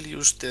 but I will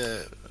use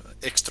the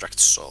extract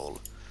soul.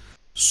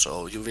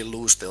 So you will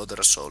lose the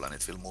other soul and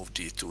it will move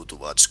D2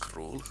 towards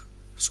Cruel.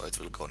 So it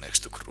will go next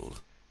to Cruel.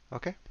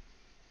 Okay.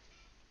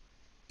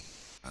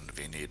 And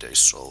we need a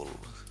soul.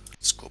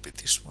 Let's copy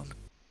this one.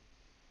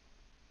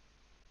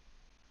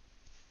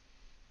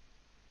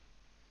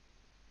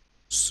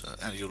 So,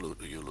 and you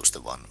lose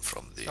the one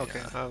from the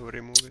Okay, I'll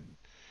remove it.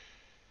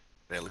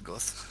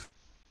 Relgoth.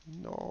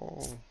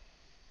 No.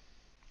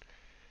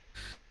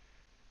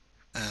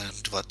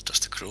 And what does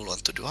the Cruel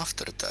want to do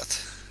after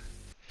that?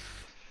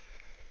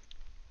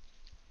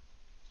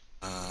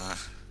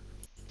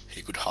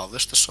 He could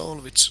harvest the soul,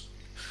 which...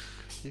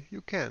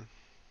 You can.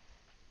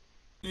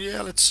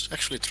 Yeah, let's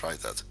actually try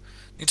that.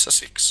 It's a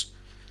 6.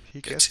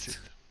 He Gets gets it.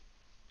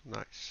 it.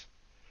 Nice.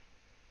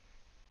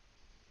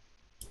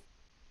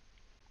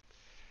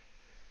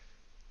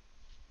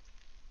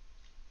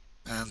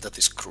 And that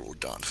is Cruel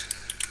done.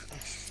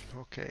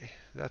 Okay,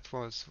 that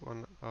was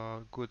one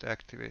good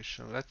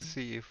activation. Let's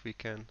see if we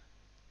can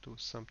do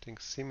something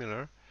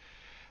similar.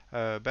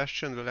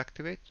 Bastion will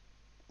activate.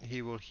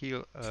 He will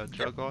heal Yep.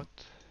 Dragot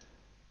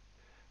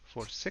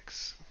for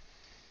 6.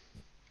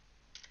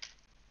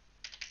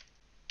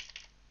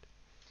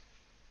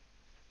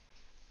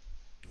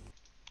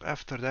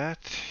 After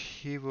that,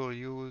 he will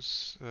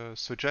use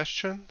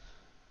Suggestion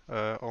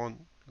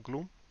on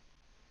Gloom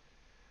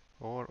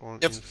or on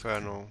Yep.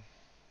 Inferno.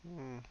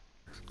 Hmm.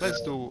 Uh,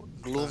 Let's do.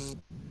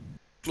 Gloom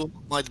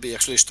might be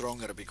actually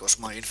stronger because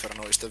my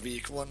Inferno is the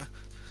weak one.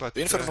 But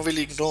The Inferno will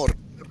ignore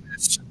the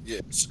rest,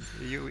 yes.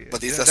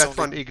 But it has that only...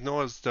 one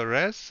ignores the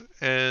res,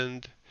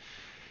 and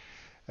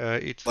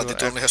it But will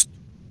it only has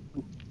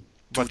 2,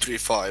 but 3,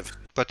 5.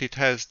 but it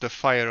has the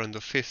fire on the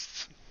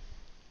fists.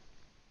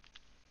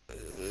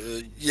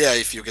 Yeah,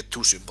 if you get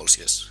 2 symbols,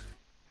 yes.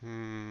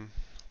 Hmm.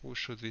 Who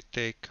should we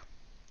take?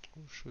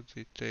 Who should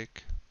we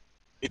take?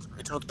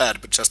 It's not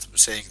bad, but just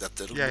saying that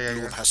the Yeah.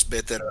 Gloom has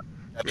better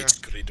Yeah.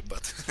 damage grid,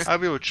 but... I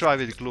will try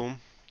with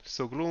Gloom.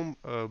 So Gloom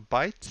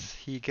bites.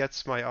 He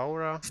gets my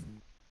aura,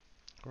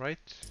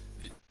 right?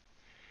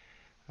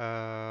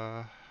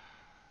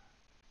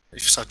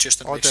 If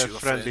suggestion makes Other you a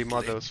friendly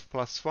friendly... models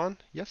 +1.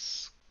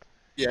 Yes.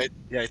 Yeah,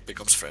 it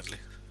becomes friendly.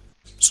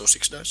 So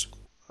 6 dice.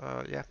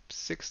 Yeah.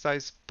 6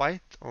 dice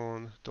bite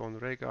on Don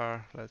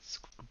Rhaegar. Let's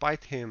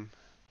bite him.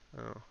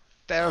 Oh,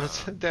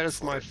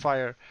 there's my For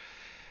fire.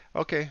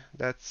 Okay,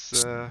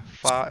 that's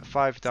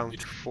 5 down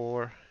to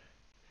 4.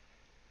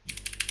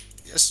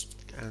 Yes.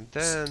 And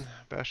then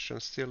Bastion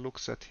still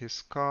looks at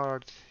his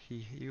card.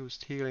 He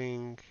used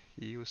healing,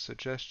 he used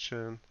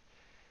suggestion.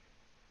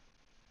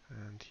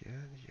 And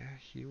yeah,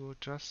 he will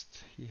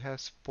just, he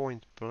has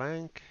point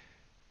blank.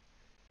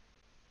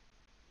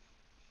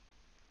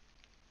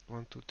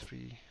 1, 2,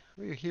 3.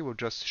 He will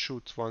just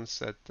shoot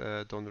once at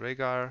Don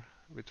Rhaegar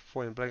with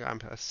point blank. I'm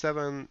at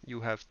 7,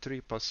 you have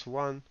 3 plus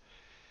 1.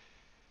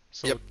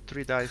 So Yep.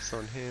 3 dice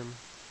on him.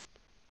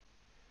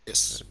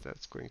 Yes.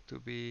 That's going to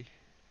be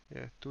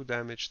 2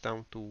 damage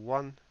down to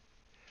 1.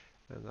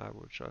 And I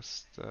will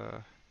just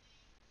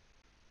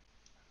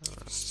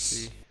let's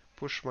see,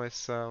 push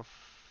myself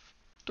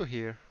to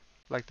here.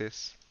 like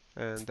this,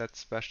 and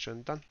that's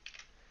Bastion done.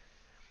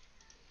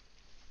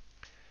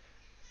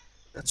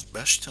 That's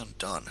Bastion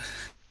done.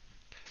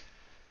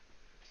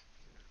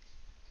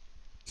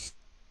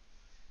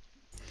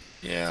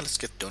 Yeah, let's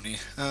get Donny.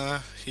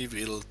 He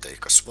will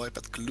take a swipe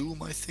at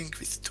Gloom, I think,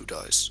 with 2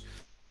 dice.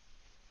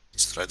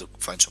 Let's try to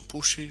find some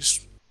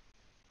pushes.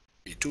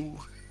 We do.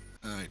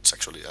 It's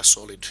actually a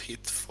solid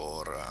hit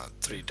for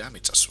 3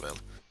 damage as well.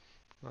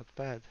 Not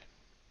bad.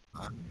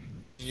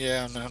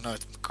 Yeah, no,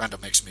 it kind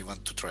of makes me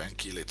want to try and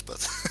kill it,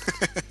 but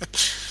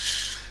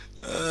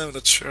I'm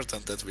not sure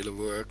that will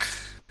work.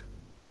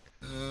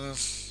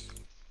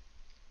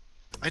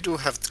 I do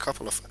have a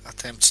couple of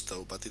attempts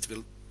though, but it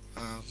will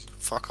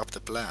fuck up the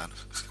plan.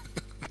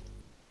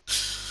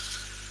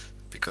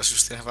 Because you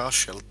still have a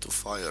shell to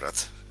fire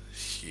at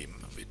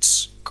him,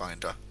 which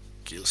kinda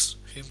kills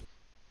him.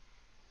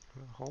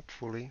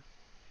 Hopefully.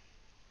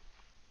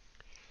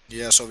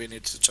 Yeah, so we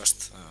need to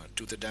just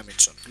do the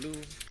damage on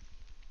Gloom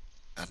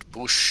and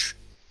push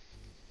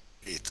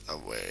it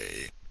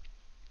away.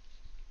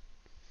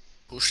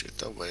 Push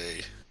it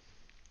away.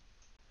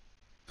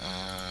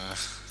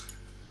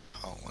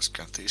 How much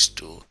can this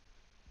do?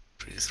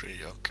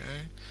 3,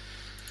 okay.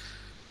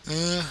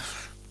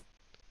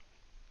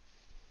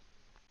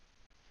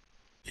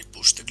 We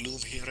push the Gloom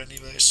here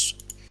anyways.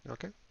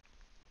 Okay.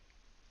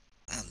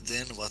 And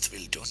then what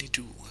will Donny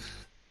do?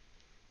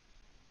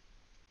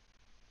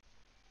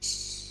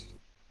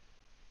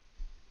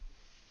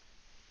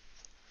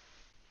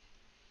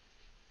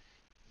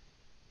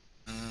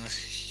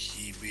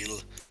 He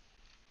will...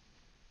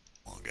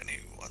 Okay,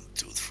 1,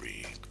 2,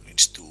 3.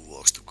 Needs 2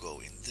 walks to go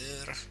in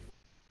there.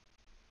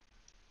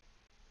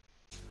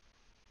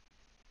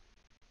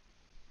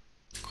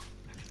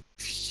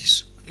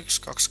 Yksi,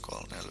 kaksi,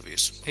 kolme, 4,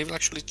 5. He will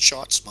actually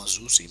charge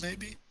Mazusi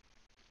maybe?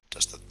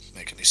 Does that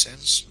make any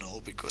sense?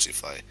 No, because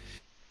if I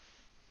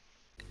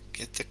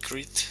get the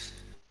crit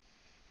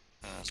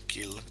and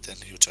kill, then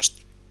you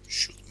just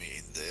shoot me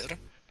in there.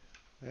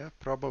 Yeah,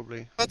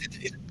 probably.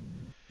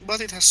 But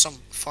it has some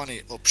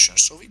funny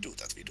options, so we do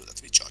that,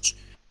 we charge.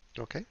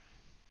 Okay.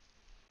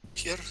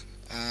 Here,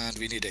 and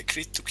we need a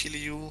crit to kill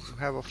you. You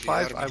have a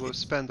 5, I will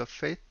spend a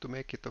fate to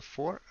make it a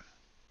 4.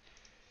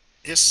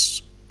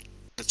 Yes,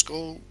 let's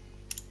go.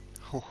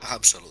 Oh.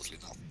 Absolutely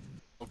not.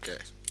 Okay.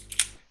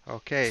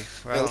 Okay,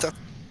 well,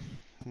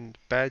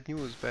 bad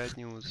news, bad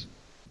news.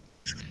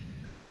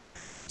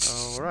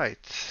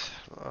 Alright,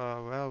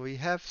 well, we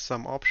have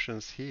some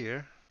options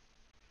here.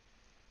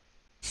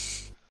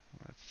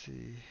 Let's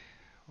see,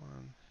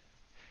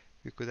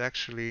 we could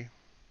actually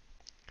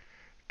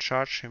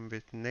charge him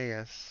with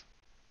Neas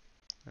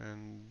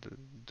and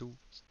do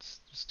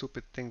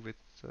stupid thing with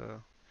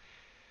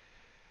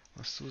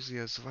Suzy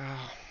as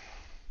well.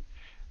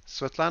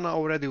 Svetlana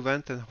already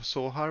went and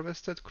soul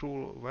harvested.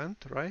 Cruel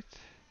went, right?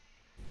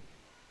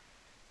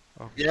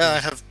 Okay. Yeah, I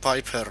have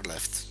Piper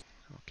left.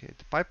 Okay,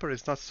 the Piper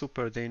is not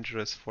super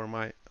dangerous for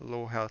my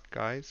low health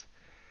guys.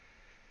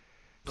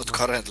 Not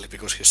currently,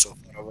 because he's so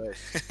far away.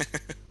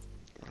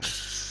 Let's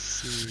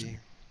see.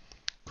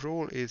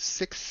 Cruel is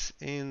 6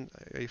 in.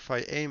 If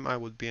I aim, I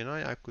would be an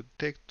eye. I could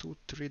take 2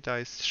 3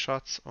 dice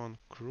shots on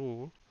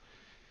Cruel.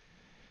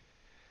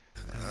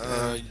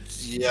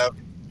 Yeah,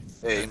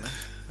 aim.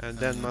 And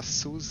then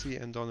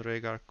Masuzi and Don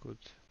Rhaegar could.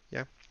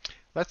 Yeah,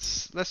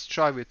 let's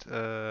try with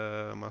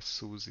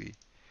Masuzi.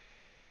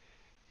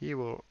 He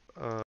will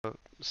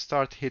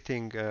start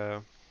hitting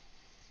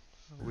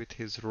with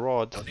his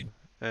rod,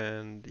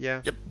 and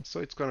yeah, yep. So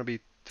it's gonna be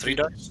 3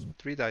 dice.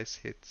 3 dice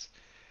hits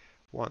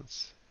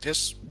once.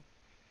 Yes.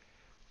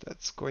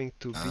 That's going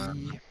to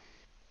be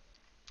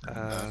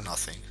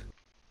nothing.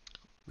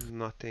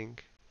 Nothing.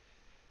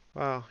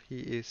 Well, he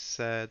is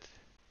sad.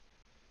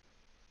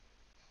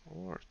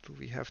 Or do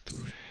we have to...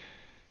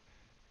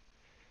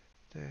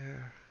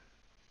 There.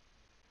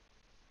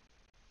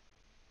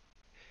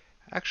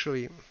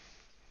 Actually,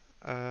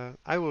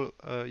 I will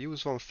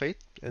use one fate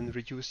and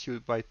reduce you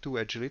by 2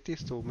 agility,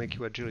 so make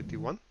you agility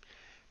 1.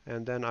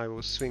 And then I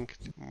will swing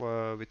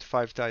with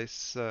 5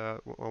 dice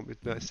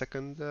with my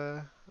second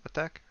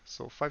attack,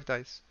 so 5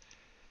 dice.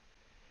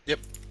 Yep.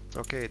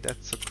 Okay,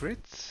 that's a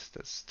crit.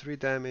 That's 3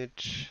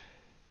 damage.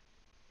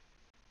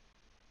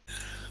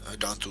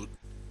 Down to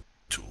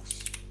 2.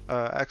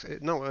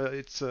 No,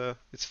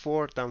 it's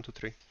 4 down to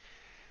 3.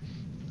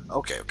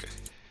 Okay.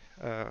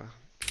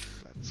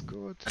 That's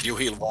good. And you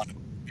heal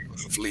 1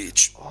 because of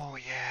leech. Oh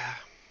yeah.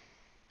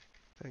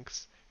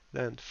 Thanks.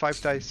 Then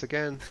 5 dice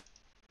again.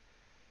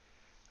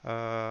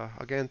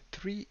 Again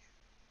 3,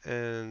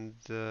 and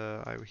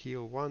I will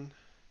heal 1.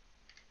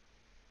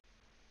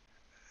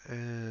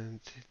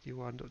 And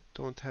you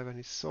don't have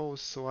any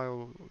souls, so I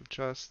will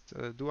just.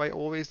 Do I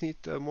always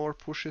need more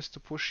pushes to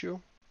push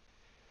you?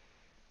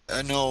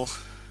 No,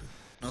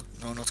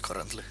 not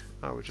currently.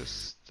 I will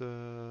just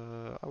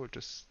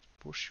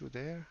push you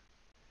there.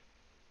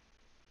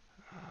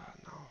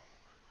 No.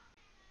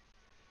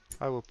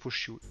 I will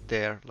push you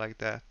there like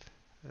that,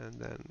 and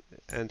then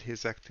end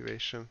his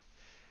activation.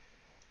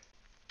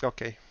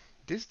 Okay,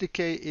 this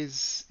decay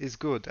is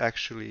good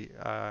actually.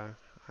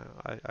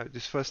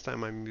 This first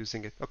time I'm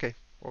using it. Okay,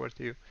 over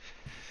to you.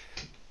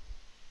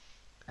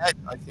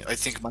 I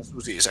think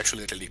Masuzi is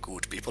actually really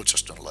good. People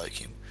just don't like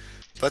him.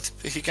 But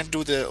he can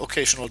do the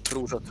occasional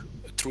true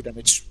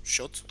damage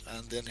shot,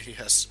 and then he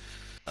has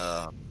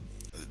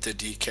the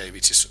DK,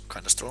 which is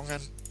kind of strong,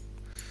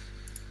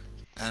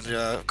 and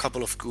a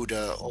couple of good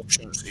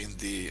options in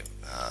the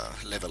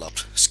level up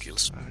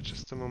skills.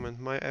 Just a moment.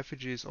 My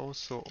effigy is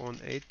also on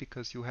 8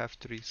 because you have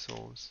 3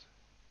 souls.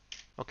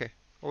 Okay,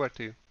 over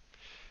to you.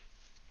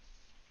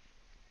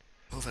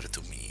 Over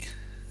to me.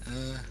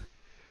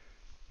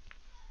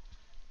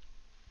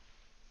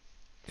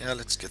 Yeah,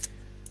 let's get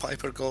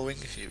Piper going.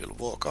 He will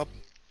walk up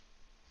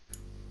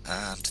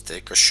and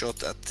take a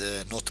shot at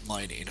the not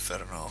mine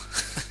Inferno.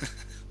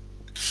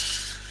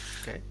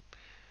 Okay.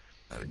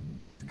 A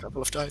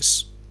couple of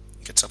dice.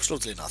 Gets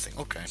absolutely nothing.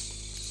 Okay.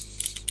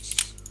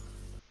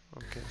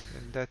 Okay,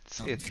 and that's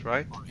it,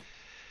 right?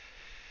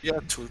 Yeah,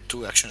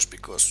 two actions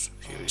because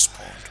he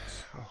respawned.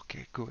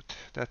 Okay, good.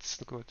 That's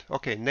good.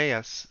 Okay,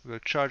 Neas will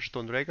charge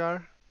Don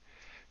Rhaegar,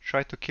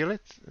 try to kill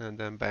it, and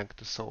then bank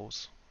the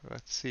souls.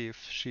 Let's see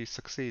if she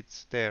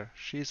succeeds. There,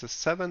 she's a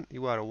 7,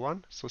 you are a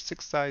 1, so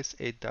 6 dice,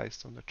 8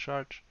 dice on the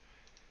charge.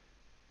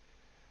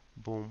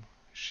 Boom,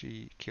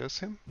 she kills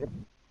him. Yep.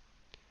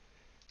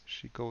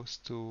 She goes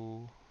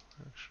to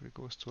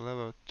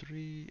level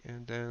 3,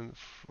 and then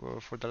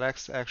for the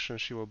next action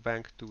she will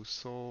bank 2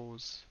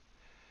 souls.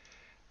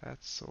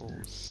 Add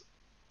souls,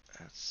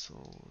 add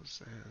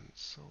souls, and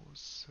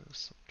souls,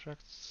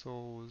 subtract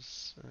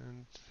souls,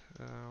 and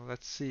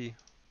let's see.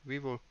 We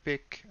will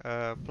pick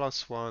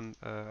 +1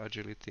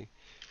 agility.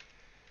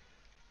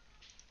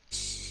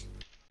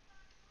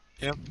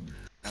 Yep.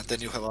 And then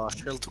you have a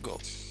shell to go.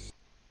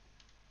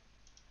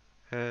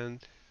 And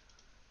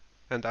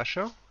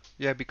Asha?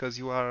 Yeah, because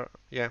you are,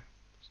 yeah.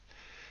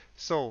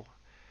 So,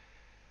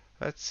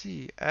 let's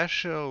see.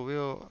 Asha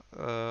will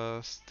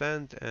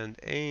stand and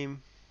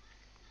aim.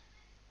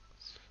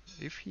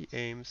 If he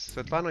aims,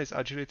 Svetlana is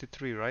agility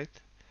 3, right?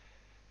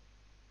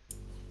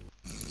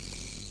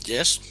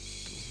 Yes.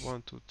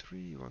 1, 2,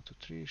 3, 1, 2,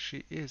 3.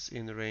 She is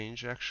in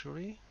range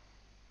actually.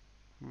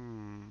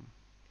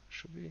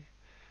 Should we?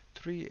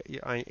 3,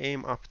 I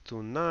aim up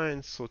to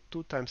 9, so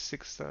 2 times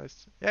 6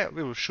 dice. Yeah,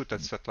 we will shoot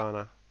at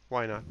Svetlana.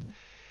 Why not?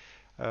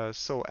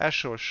 So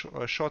Asher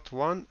shot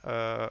 1.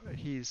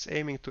 He's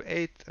aiming to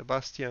 8,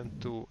 Bastian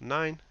to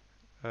 9.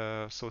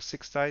 So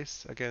 6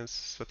 dice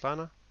against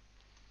Svetlana.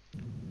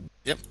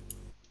 Yep.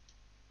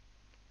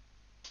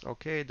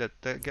 Okay,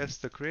 that gets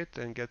the crit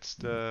and gets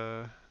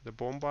the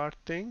bombard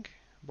thing.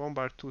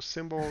 Bombard 2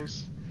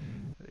 symbols.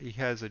 He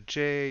has a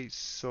J,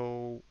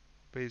 so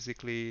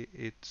basically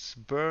it's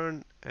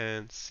burn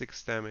and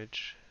 6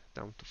 damage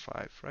down to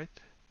 5, right?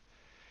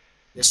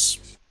 Yes.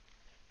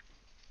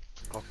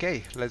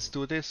 Okay, let's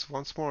do this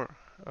once more.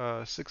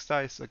 6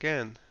 dice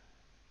again.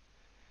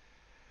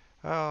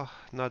 Oh,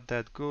 not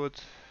that good.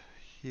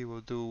 He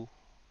will do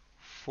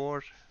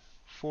 4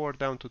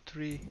 down to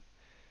 3,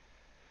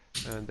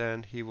 and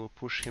then he will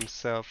push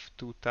himself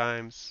 2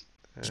 times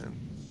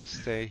and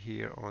stay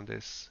here on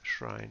this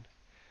shrine.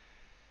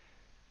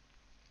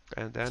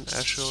 And then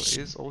Ashel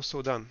is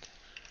also done.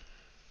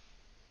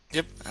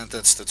 Yep, and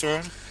that's the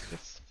turn.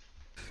 Yes.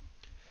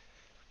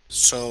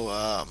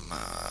 So,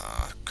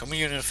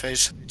 communion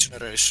phase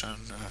regeneration.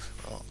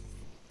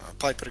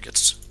 Piper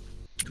gets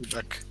 2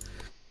 back.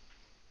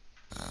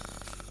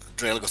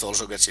 Drelgoth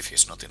also gets if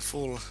he's not in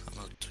full. I'm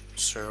not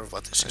sure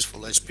what is his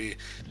full HP.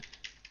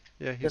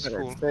 Yeah, he's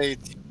full.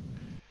 Fate.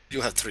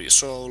 You have 3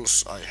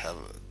 souls. I have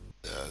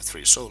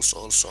 3 souls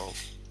also.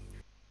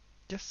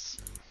 Yes.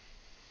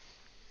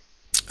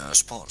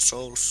 Spawn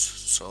souls,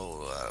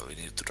 so we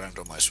need to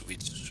randomize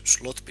which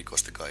slot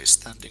because the guy is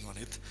standing on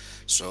it.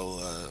 So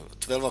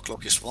 12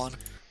 o'clock is 1.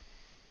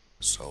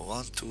 So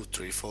 1, 2,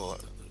 3, 4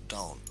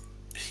 down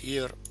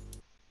here.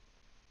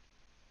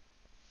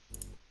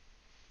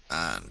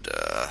 And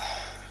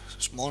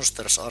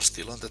monsters are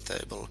still on the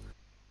table.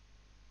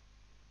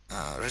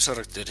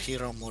 Resurrected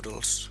hero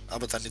models.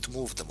 But I need to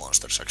move the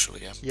monsters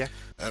actually. Yeah.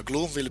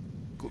 Gloom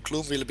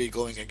will be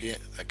going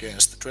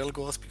against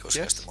Drelgoth because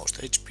he has the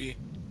most HP.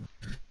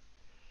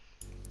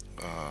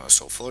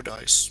 So 4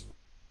 dice.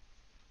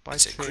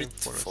 It's a crit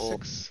for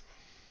a 6.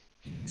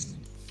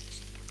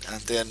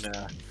 And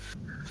then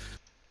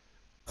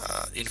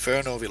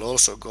Inferno will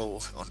also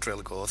go on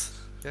Drelgoth.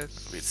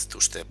 Yes. With 2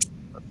 steps.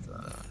 But,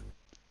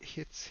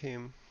 hits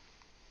him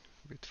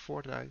with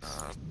 4 dice.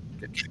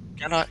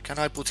 Can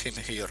I put him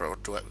here or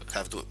do I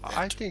have to end?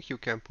 I think you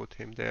can put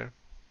him there.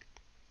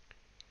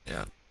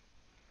 Yeah.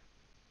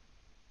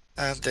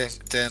 And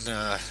then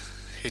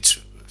hits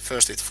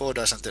first with 4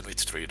 dice and then with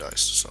 3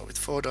 dice. So with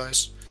 4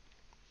 dice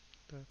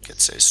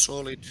gets a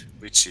solid,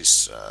 which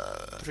is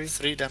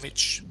 3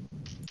 damage.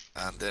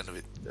 And then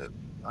with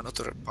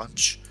another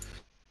punch,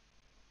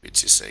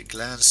 which is a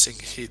glancing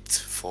hit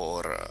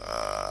for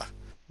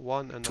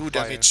 1 and 2 a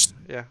fire. damage.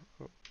 Yeah,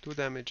 2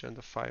 damage and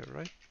a fire,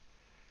 right?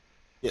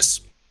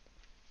 Yes.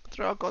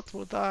 Dragot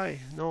will die.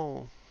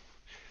 No.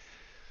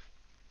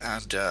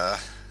 And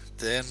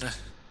then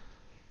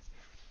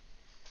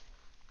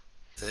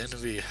Then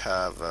we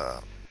have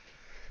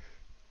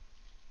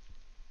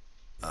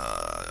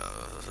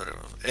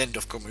end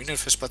of communion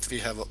phase, but we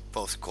have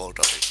both gold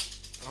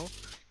RP. No?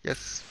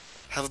 Yes.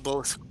 Have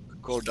both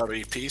gold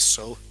RPs,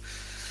 so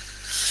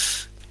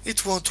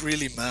it won't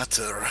really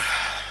matter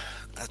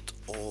at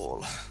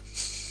all.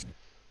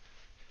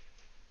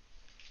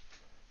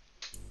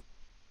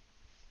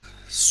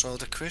 So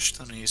the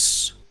question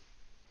is,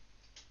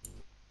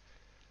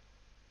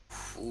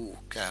 who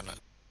can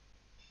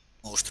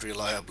most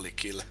reliably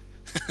kill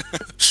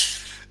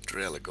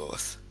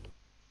Drelgoth?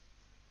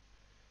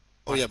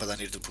 Oh yeah, but I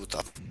need to put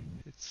up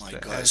It's my the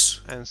guys.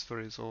 answer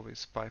is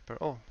always Piper.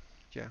 Oh,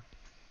 yeah,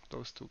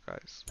 those two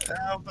guys.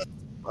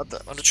 But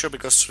I'm not sure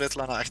because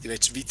Svetlana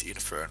activates with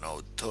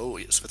Inferno, though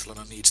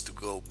Svetlana needs to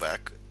go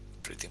back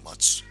pretty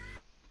much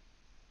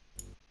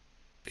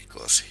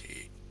because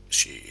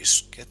she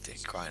is getting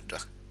kinda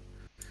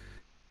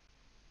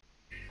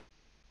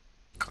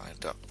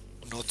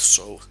not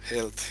so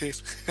healthy.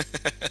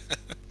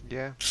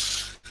 Yeah.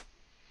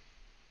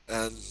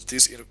 And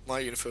my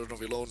Inferno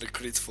will only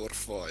crit for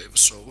 5,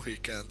 so he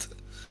can't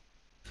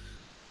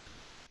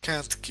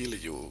kill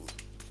you.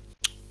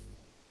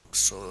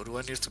 So do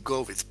I need to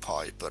go with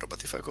Piper?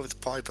 But if I go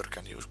with Piper,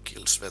 can you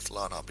kill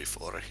Svetlana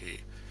before he...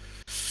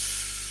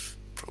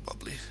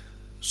 Probably.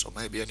 So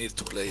maybe I need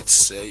to play it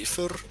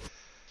safer.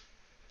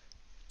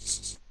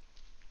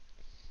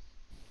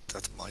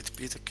 That might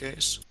be the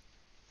case.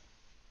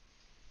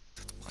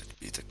 That might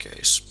be the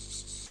case.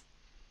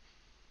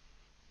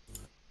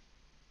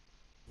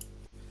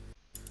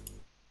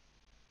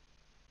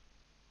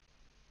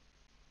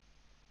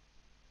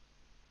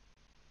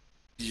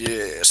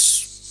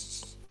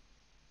 Yes.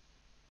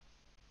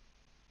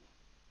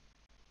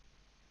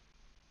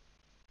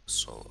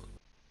 So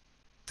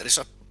there is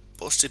a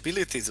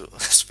possibility to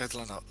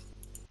Svetlana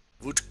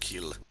would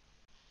kill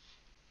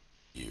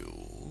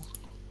you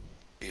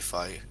if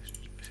I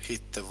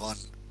hit the one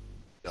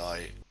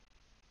guy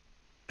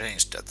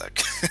ranged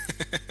attack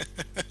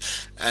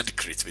and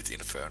crit with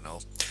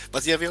Inferno.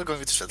 But yeah, we are going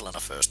with Svetlana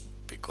first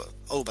because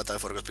but I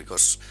forgot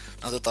because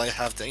now that I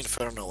have the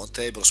Inferno on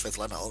table,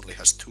 Svetlana only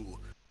has 2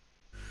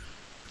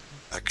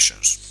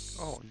 actions.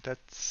 Oh,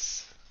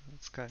 that's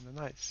kind of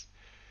nice.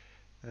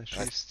 And I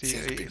she's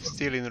think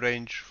still in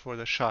range for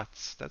the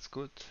shots. That's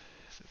good.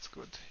 That's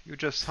good. You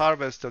just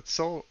harvest that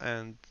soul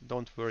and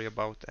don't worry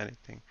about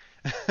anything.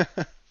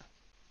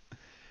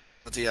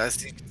 but yeah, I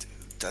think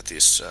that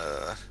this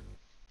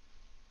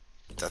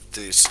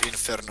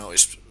Inferno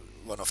is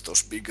one of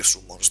those bigger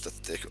summons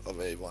that take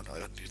away one. I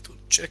need to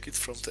check it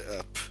from the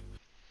app.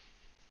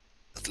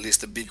 At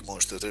least the big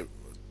monster, the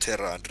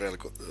Terra and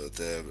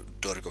the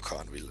Dorgo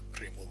Khan will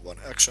remove 1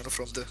 action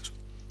from the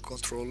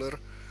controller.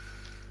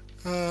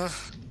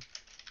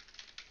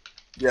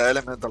 Yeah,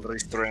 elemental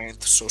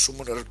restraint, so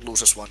summoner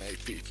loses 1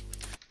 AP.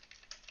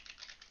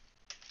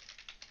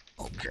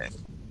 Okay.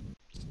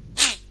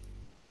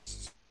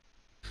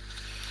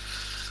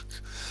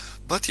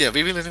 But yeah,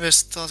 we will anyway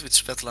start with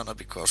Svetlana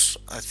because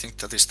I think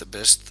that is the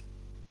best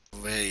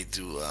way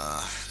to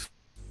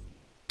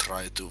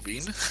try to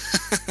win.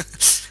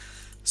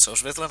 So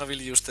Svetlana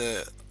will use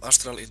the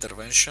Astral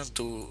Intervention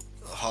to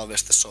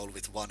harvest the soul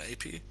with 1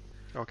 AP.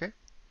 Okay.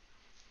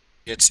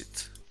 Gets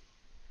it.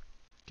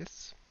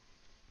 Yes.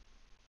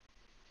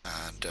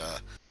 And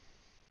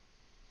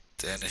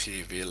then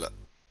he will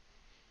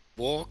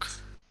walk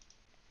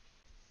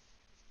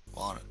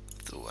 1,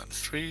 2, and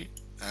 3,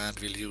 and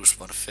will use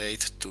 1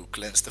 fate to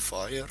cleanse the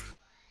fire.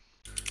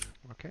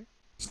 Okay.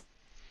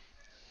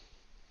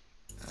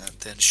 And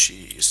then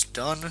she is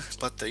done,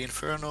 but the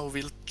Inferno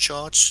will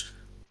charge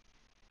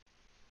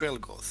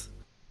Drelgoth.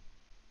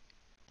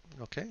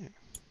 Okay.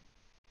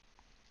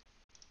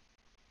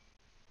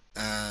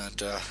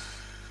 And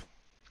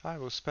I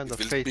will spend a it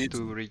will fate be...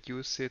 to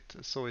reduce it,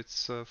 so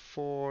it's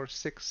 4,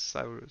 6.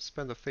 I will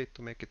spend a fate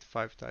to make it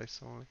 5 dice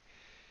only.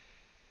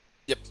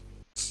 Yep.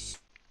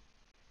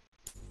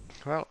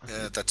 Well,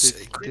 that's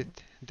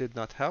did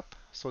not help,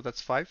 so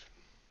that's 5.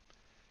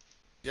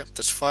 Yep,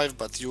 that's 5,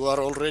 but you are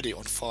already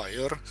on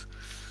fire.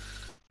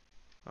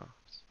 Oh.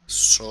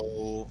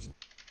 So,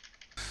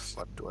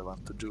 what do I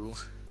want to do?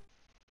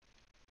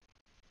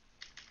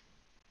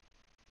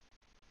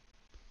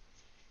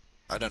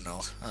 I don't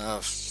know.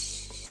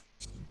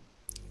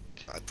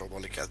 I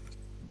probably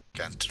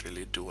can't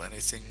really do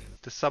anything.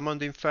 The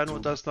summoned Inferno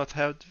does not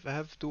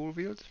have dual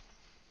wield?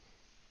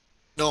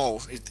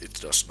 No, it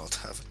does not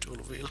have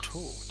dual wield.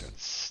 Oh,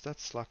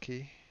 that's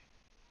lucky.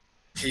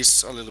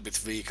 He's a little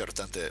bit weaker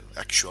than the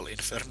actual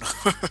Inferno.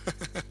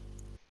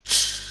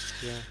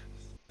 Yeah.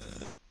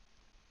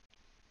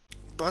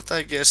 But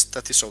I guess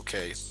that is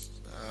okay.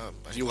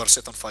 You are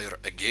set on fire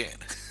again.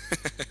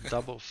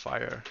 Double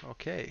fire.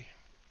 Okay.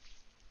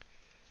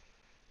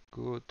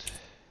 Good.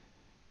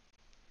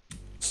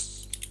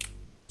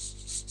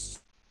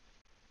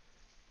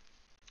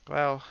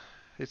 Well,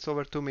 it's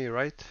over to me,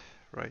 right?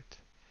 Right.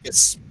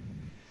 Yes.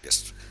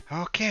 Yes.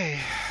 Okay.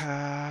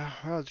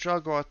 Well,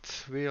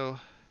 Dragot will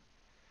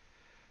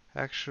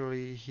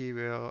actually he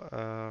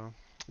will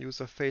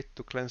use a fate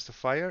to cleanse the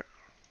fire.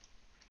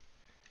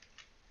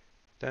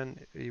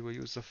 Then he will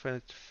use the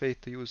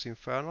fate to use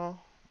Infernal.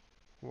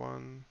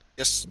 1,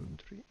 Yes. 2,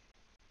 3.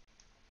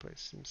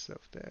 Place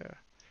himself there.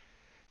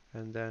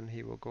 And then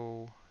he will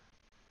go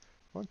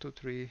 1, 2,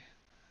 3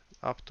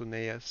 up to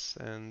Neas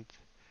and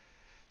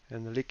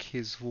lick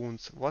his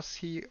wounds. Was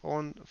he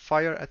on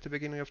fire at the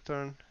beginning of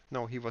turn?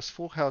 No, he was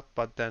full health,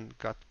 but then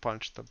got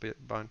punched a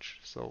bunch.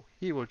 So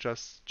he will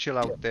just chill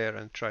Yeah. out there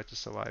and try to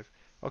survive.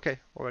 Okay,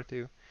 over to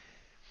you.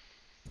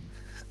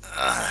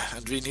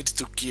 And we need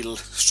to kill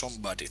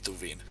somebody to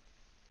win.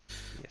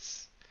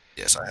 Yes.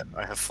 Yes,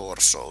 I have 4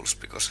 souls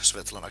because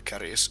Svetlana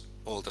carries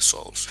all the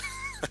souls.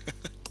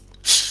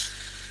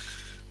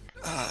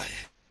 Ai.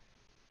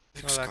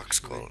 Yksi, Well, kaksi,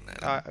 actually, kolme,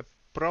 neljä.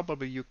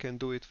 probably you can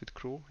do it with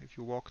crew if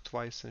you walk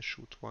twice and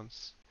shoot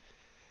once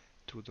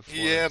through the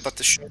Yeah, but forest.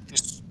 the shot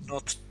is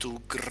not too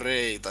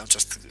great. I'm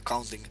just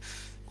counting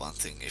one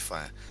thing. If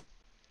I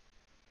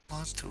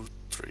 1, 2,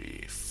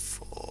 3,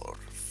 4,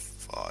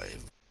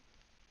 5,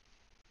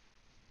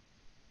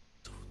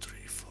 2,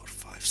 3, 4,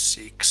 5,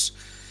 6.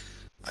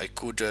 I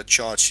could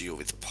charge you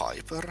with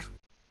Piper.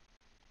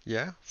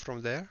 Yeah,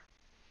 from there.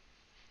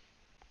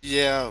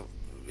 Yeah,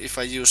 if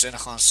I use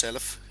Enhance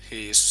Self,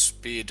 he is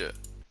speed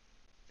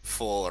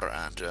 4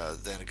 and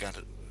then can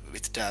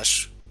with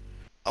dash.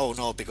 Oh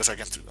no, because I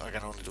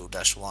can only do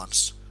dash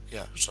once.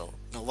 Yeah, so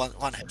no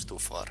one head's too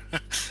far Yeah,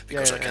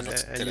 because I and cannot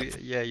you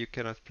teleport. you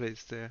cannot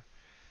place there.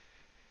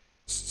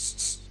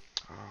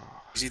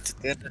 Oh. Is it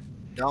then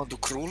down to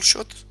cruel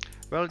shot?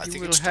 Well, I you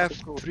think will it's down have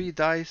to cruel. 3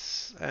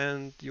 dice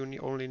and you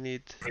only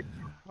need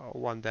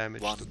 1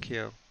 damage to One.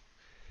 kill.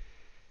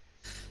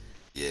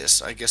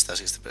 Yes, I guess that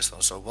is the best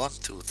one. So 1,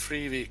 2,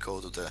 3. We go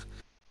to the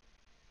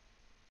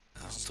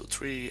 1, 2,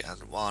 3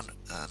 and 1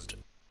 and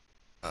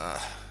 1,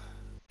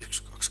 2,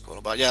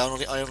 3. But yeah,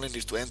 I only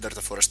need to enter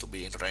the forest to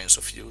be in range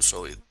of you.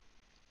 So it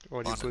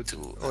Or you 1, could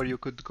 2, or and you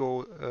could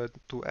go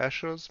to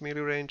Asher's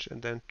melee range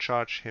and then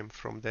charge him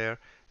from there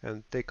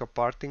and take a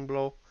parting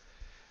blow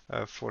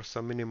for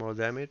some minimal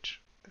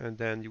damage, and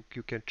then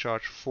you can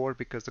charge 4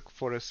 because the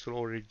forest will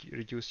already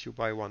reduce you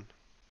by 1,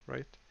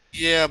 right?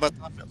 yeah, but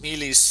I'm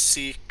melee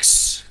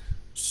 6.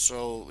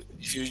 So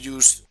if you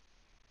use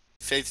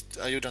Fate,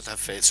 you don't have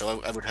Fate,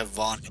 so I would have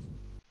 1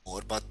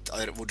 more, but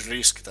I would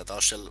risk that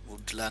Ashel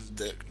would land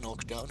the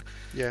knockdown.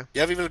 Yeah.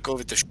 Yeah, we will go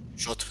with the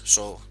shot.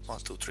 So 1,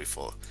 2, 3,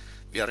 4.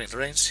 We are in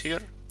range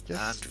here,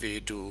 and Yes. we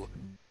do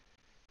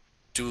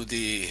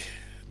the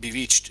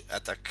bewitched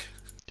attack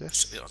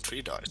Yes. on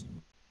 3 dice,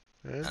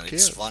 And and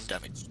it's 1 kills.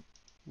 damage.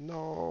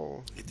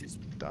 No. It is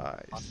 1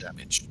 Dies.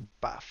 damage.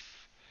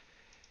 Buff.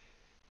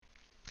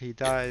 He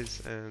Yeah,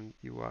 dies and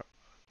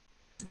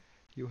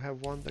you have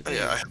won the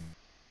yeah. game.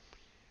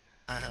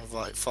 I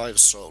have 5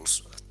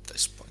 souls at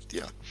this point.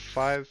 Yeah.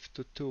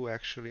 5-2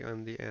 actually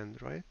on the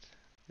end, right?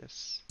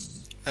 Yes.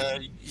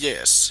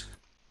 Yes.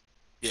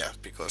 Yeah,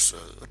 because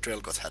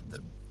Drelgot had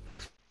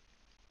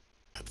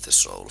the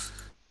soul.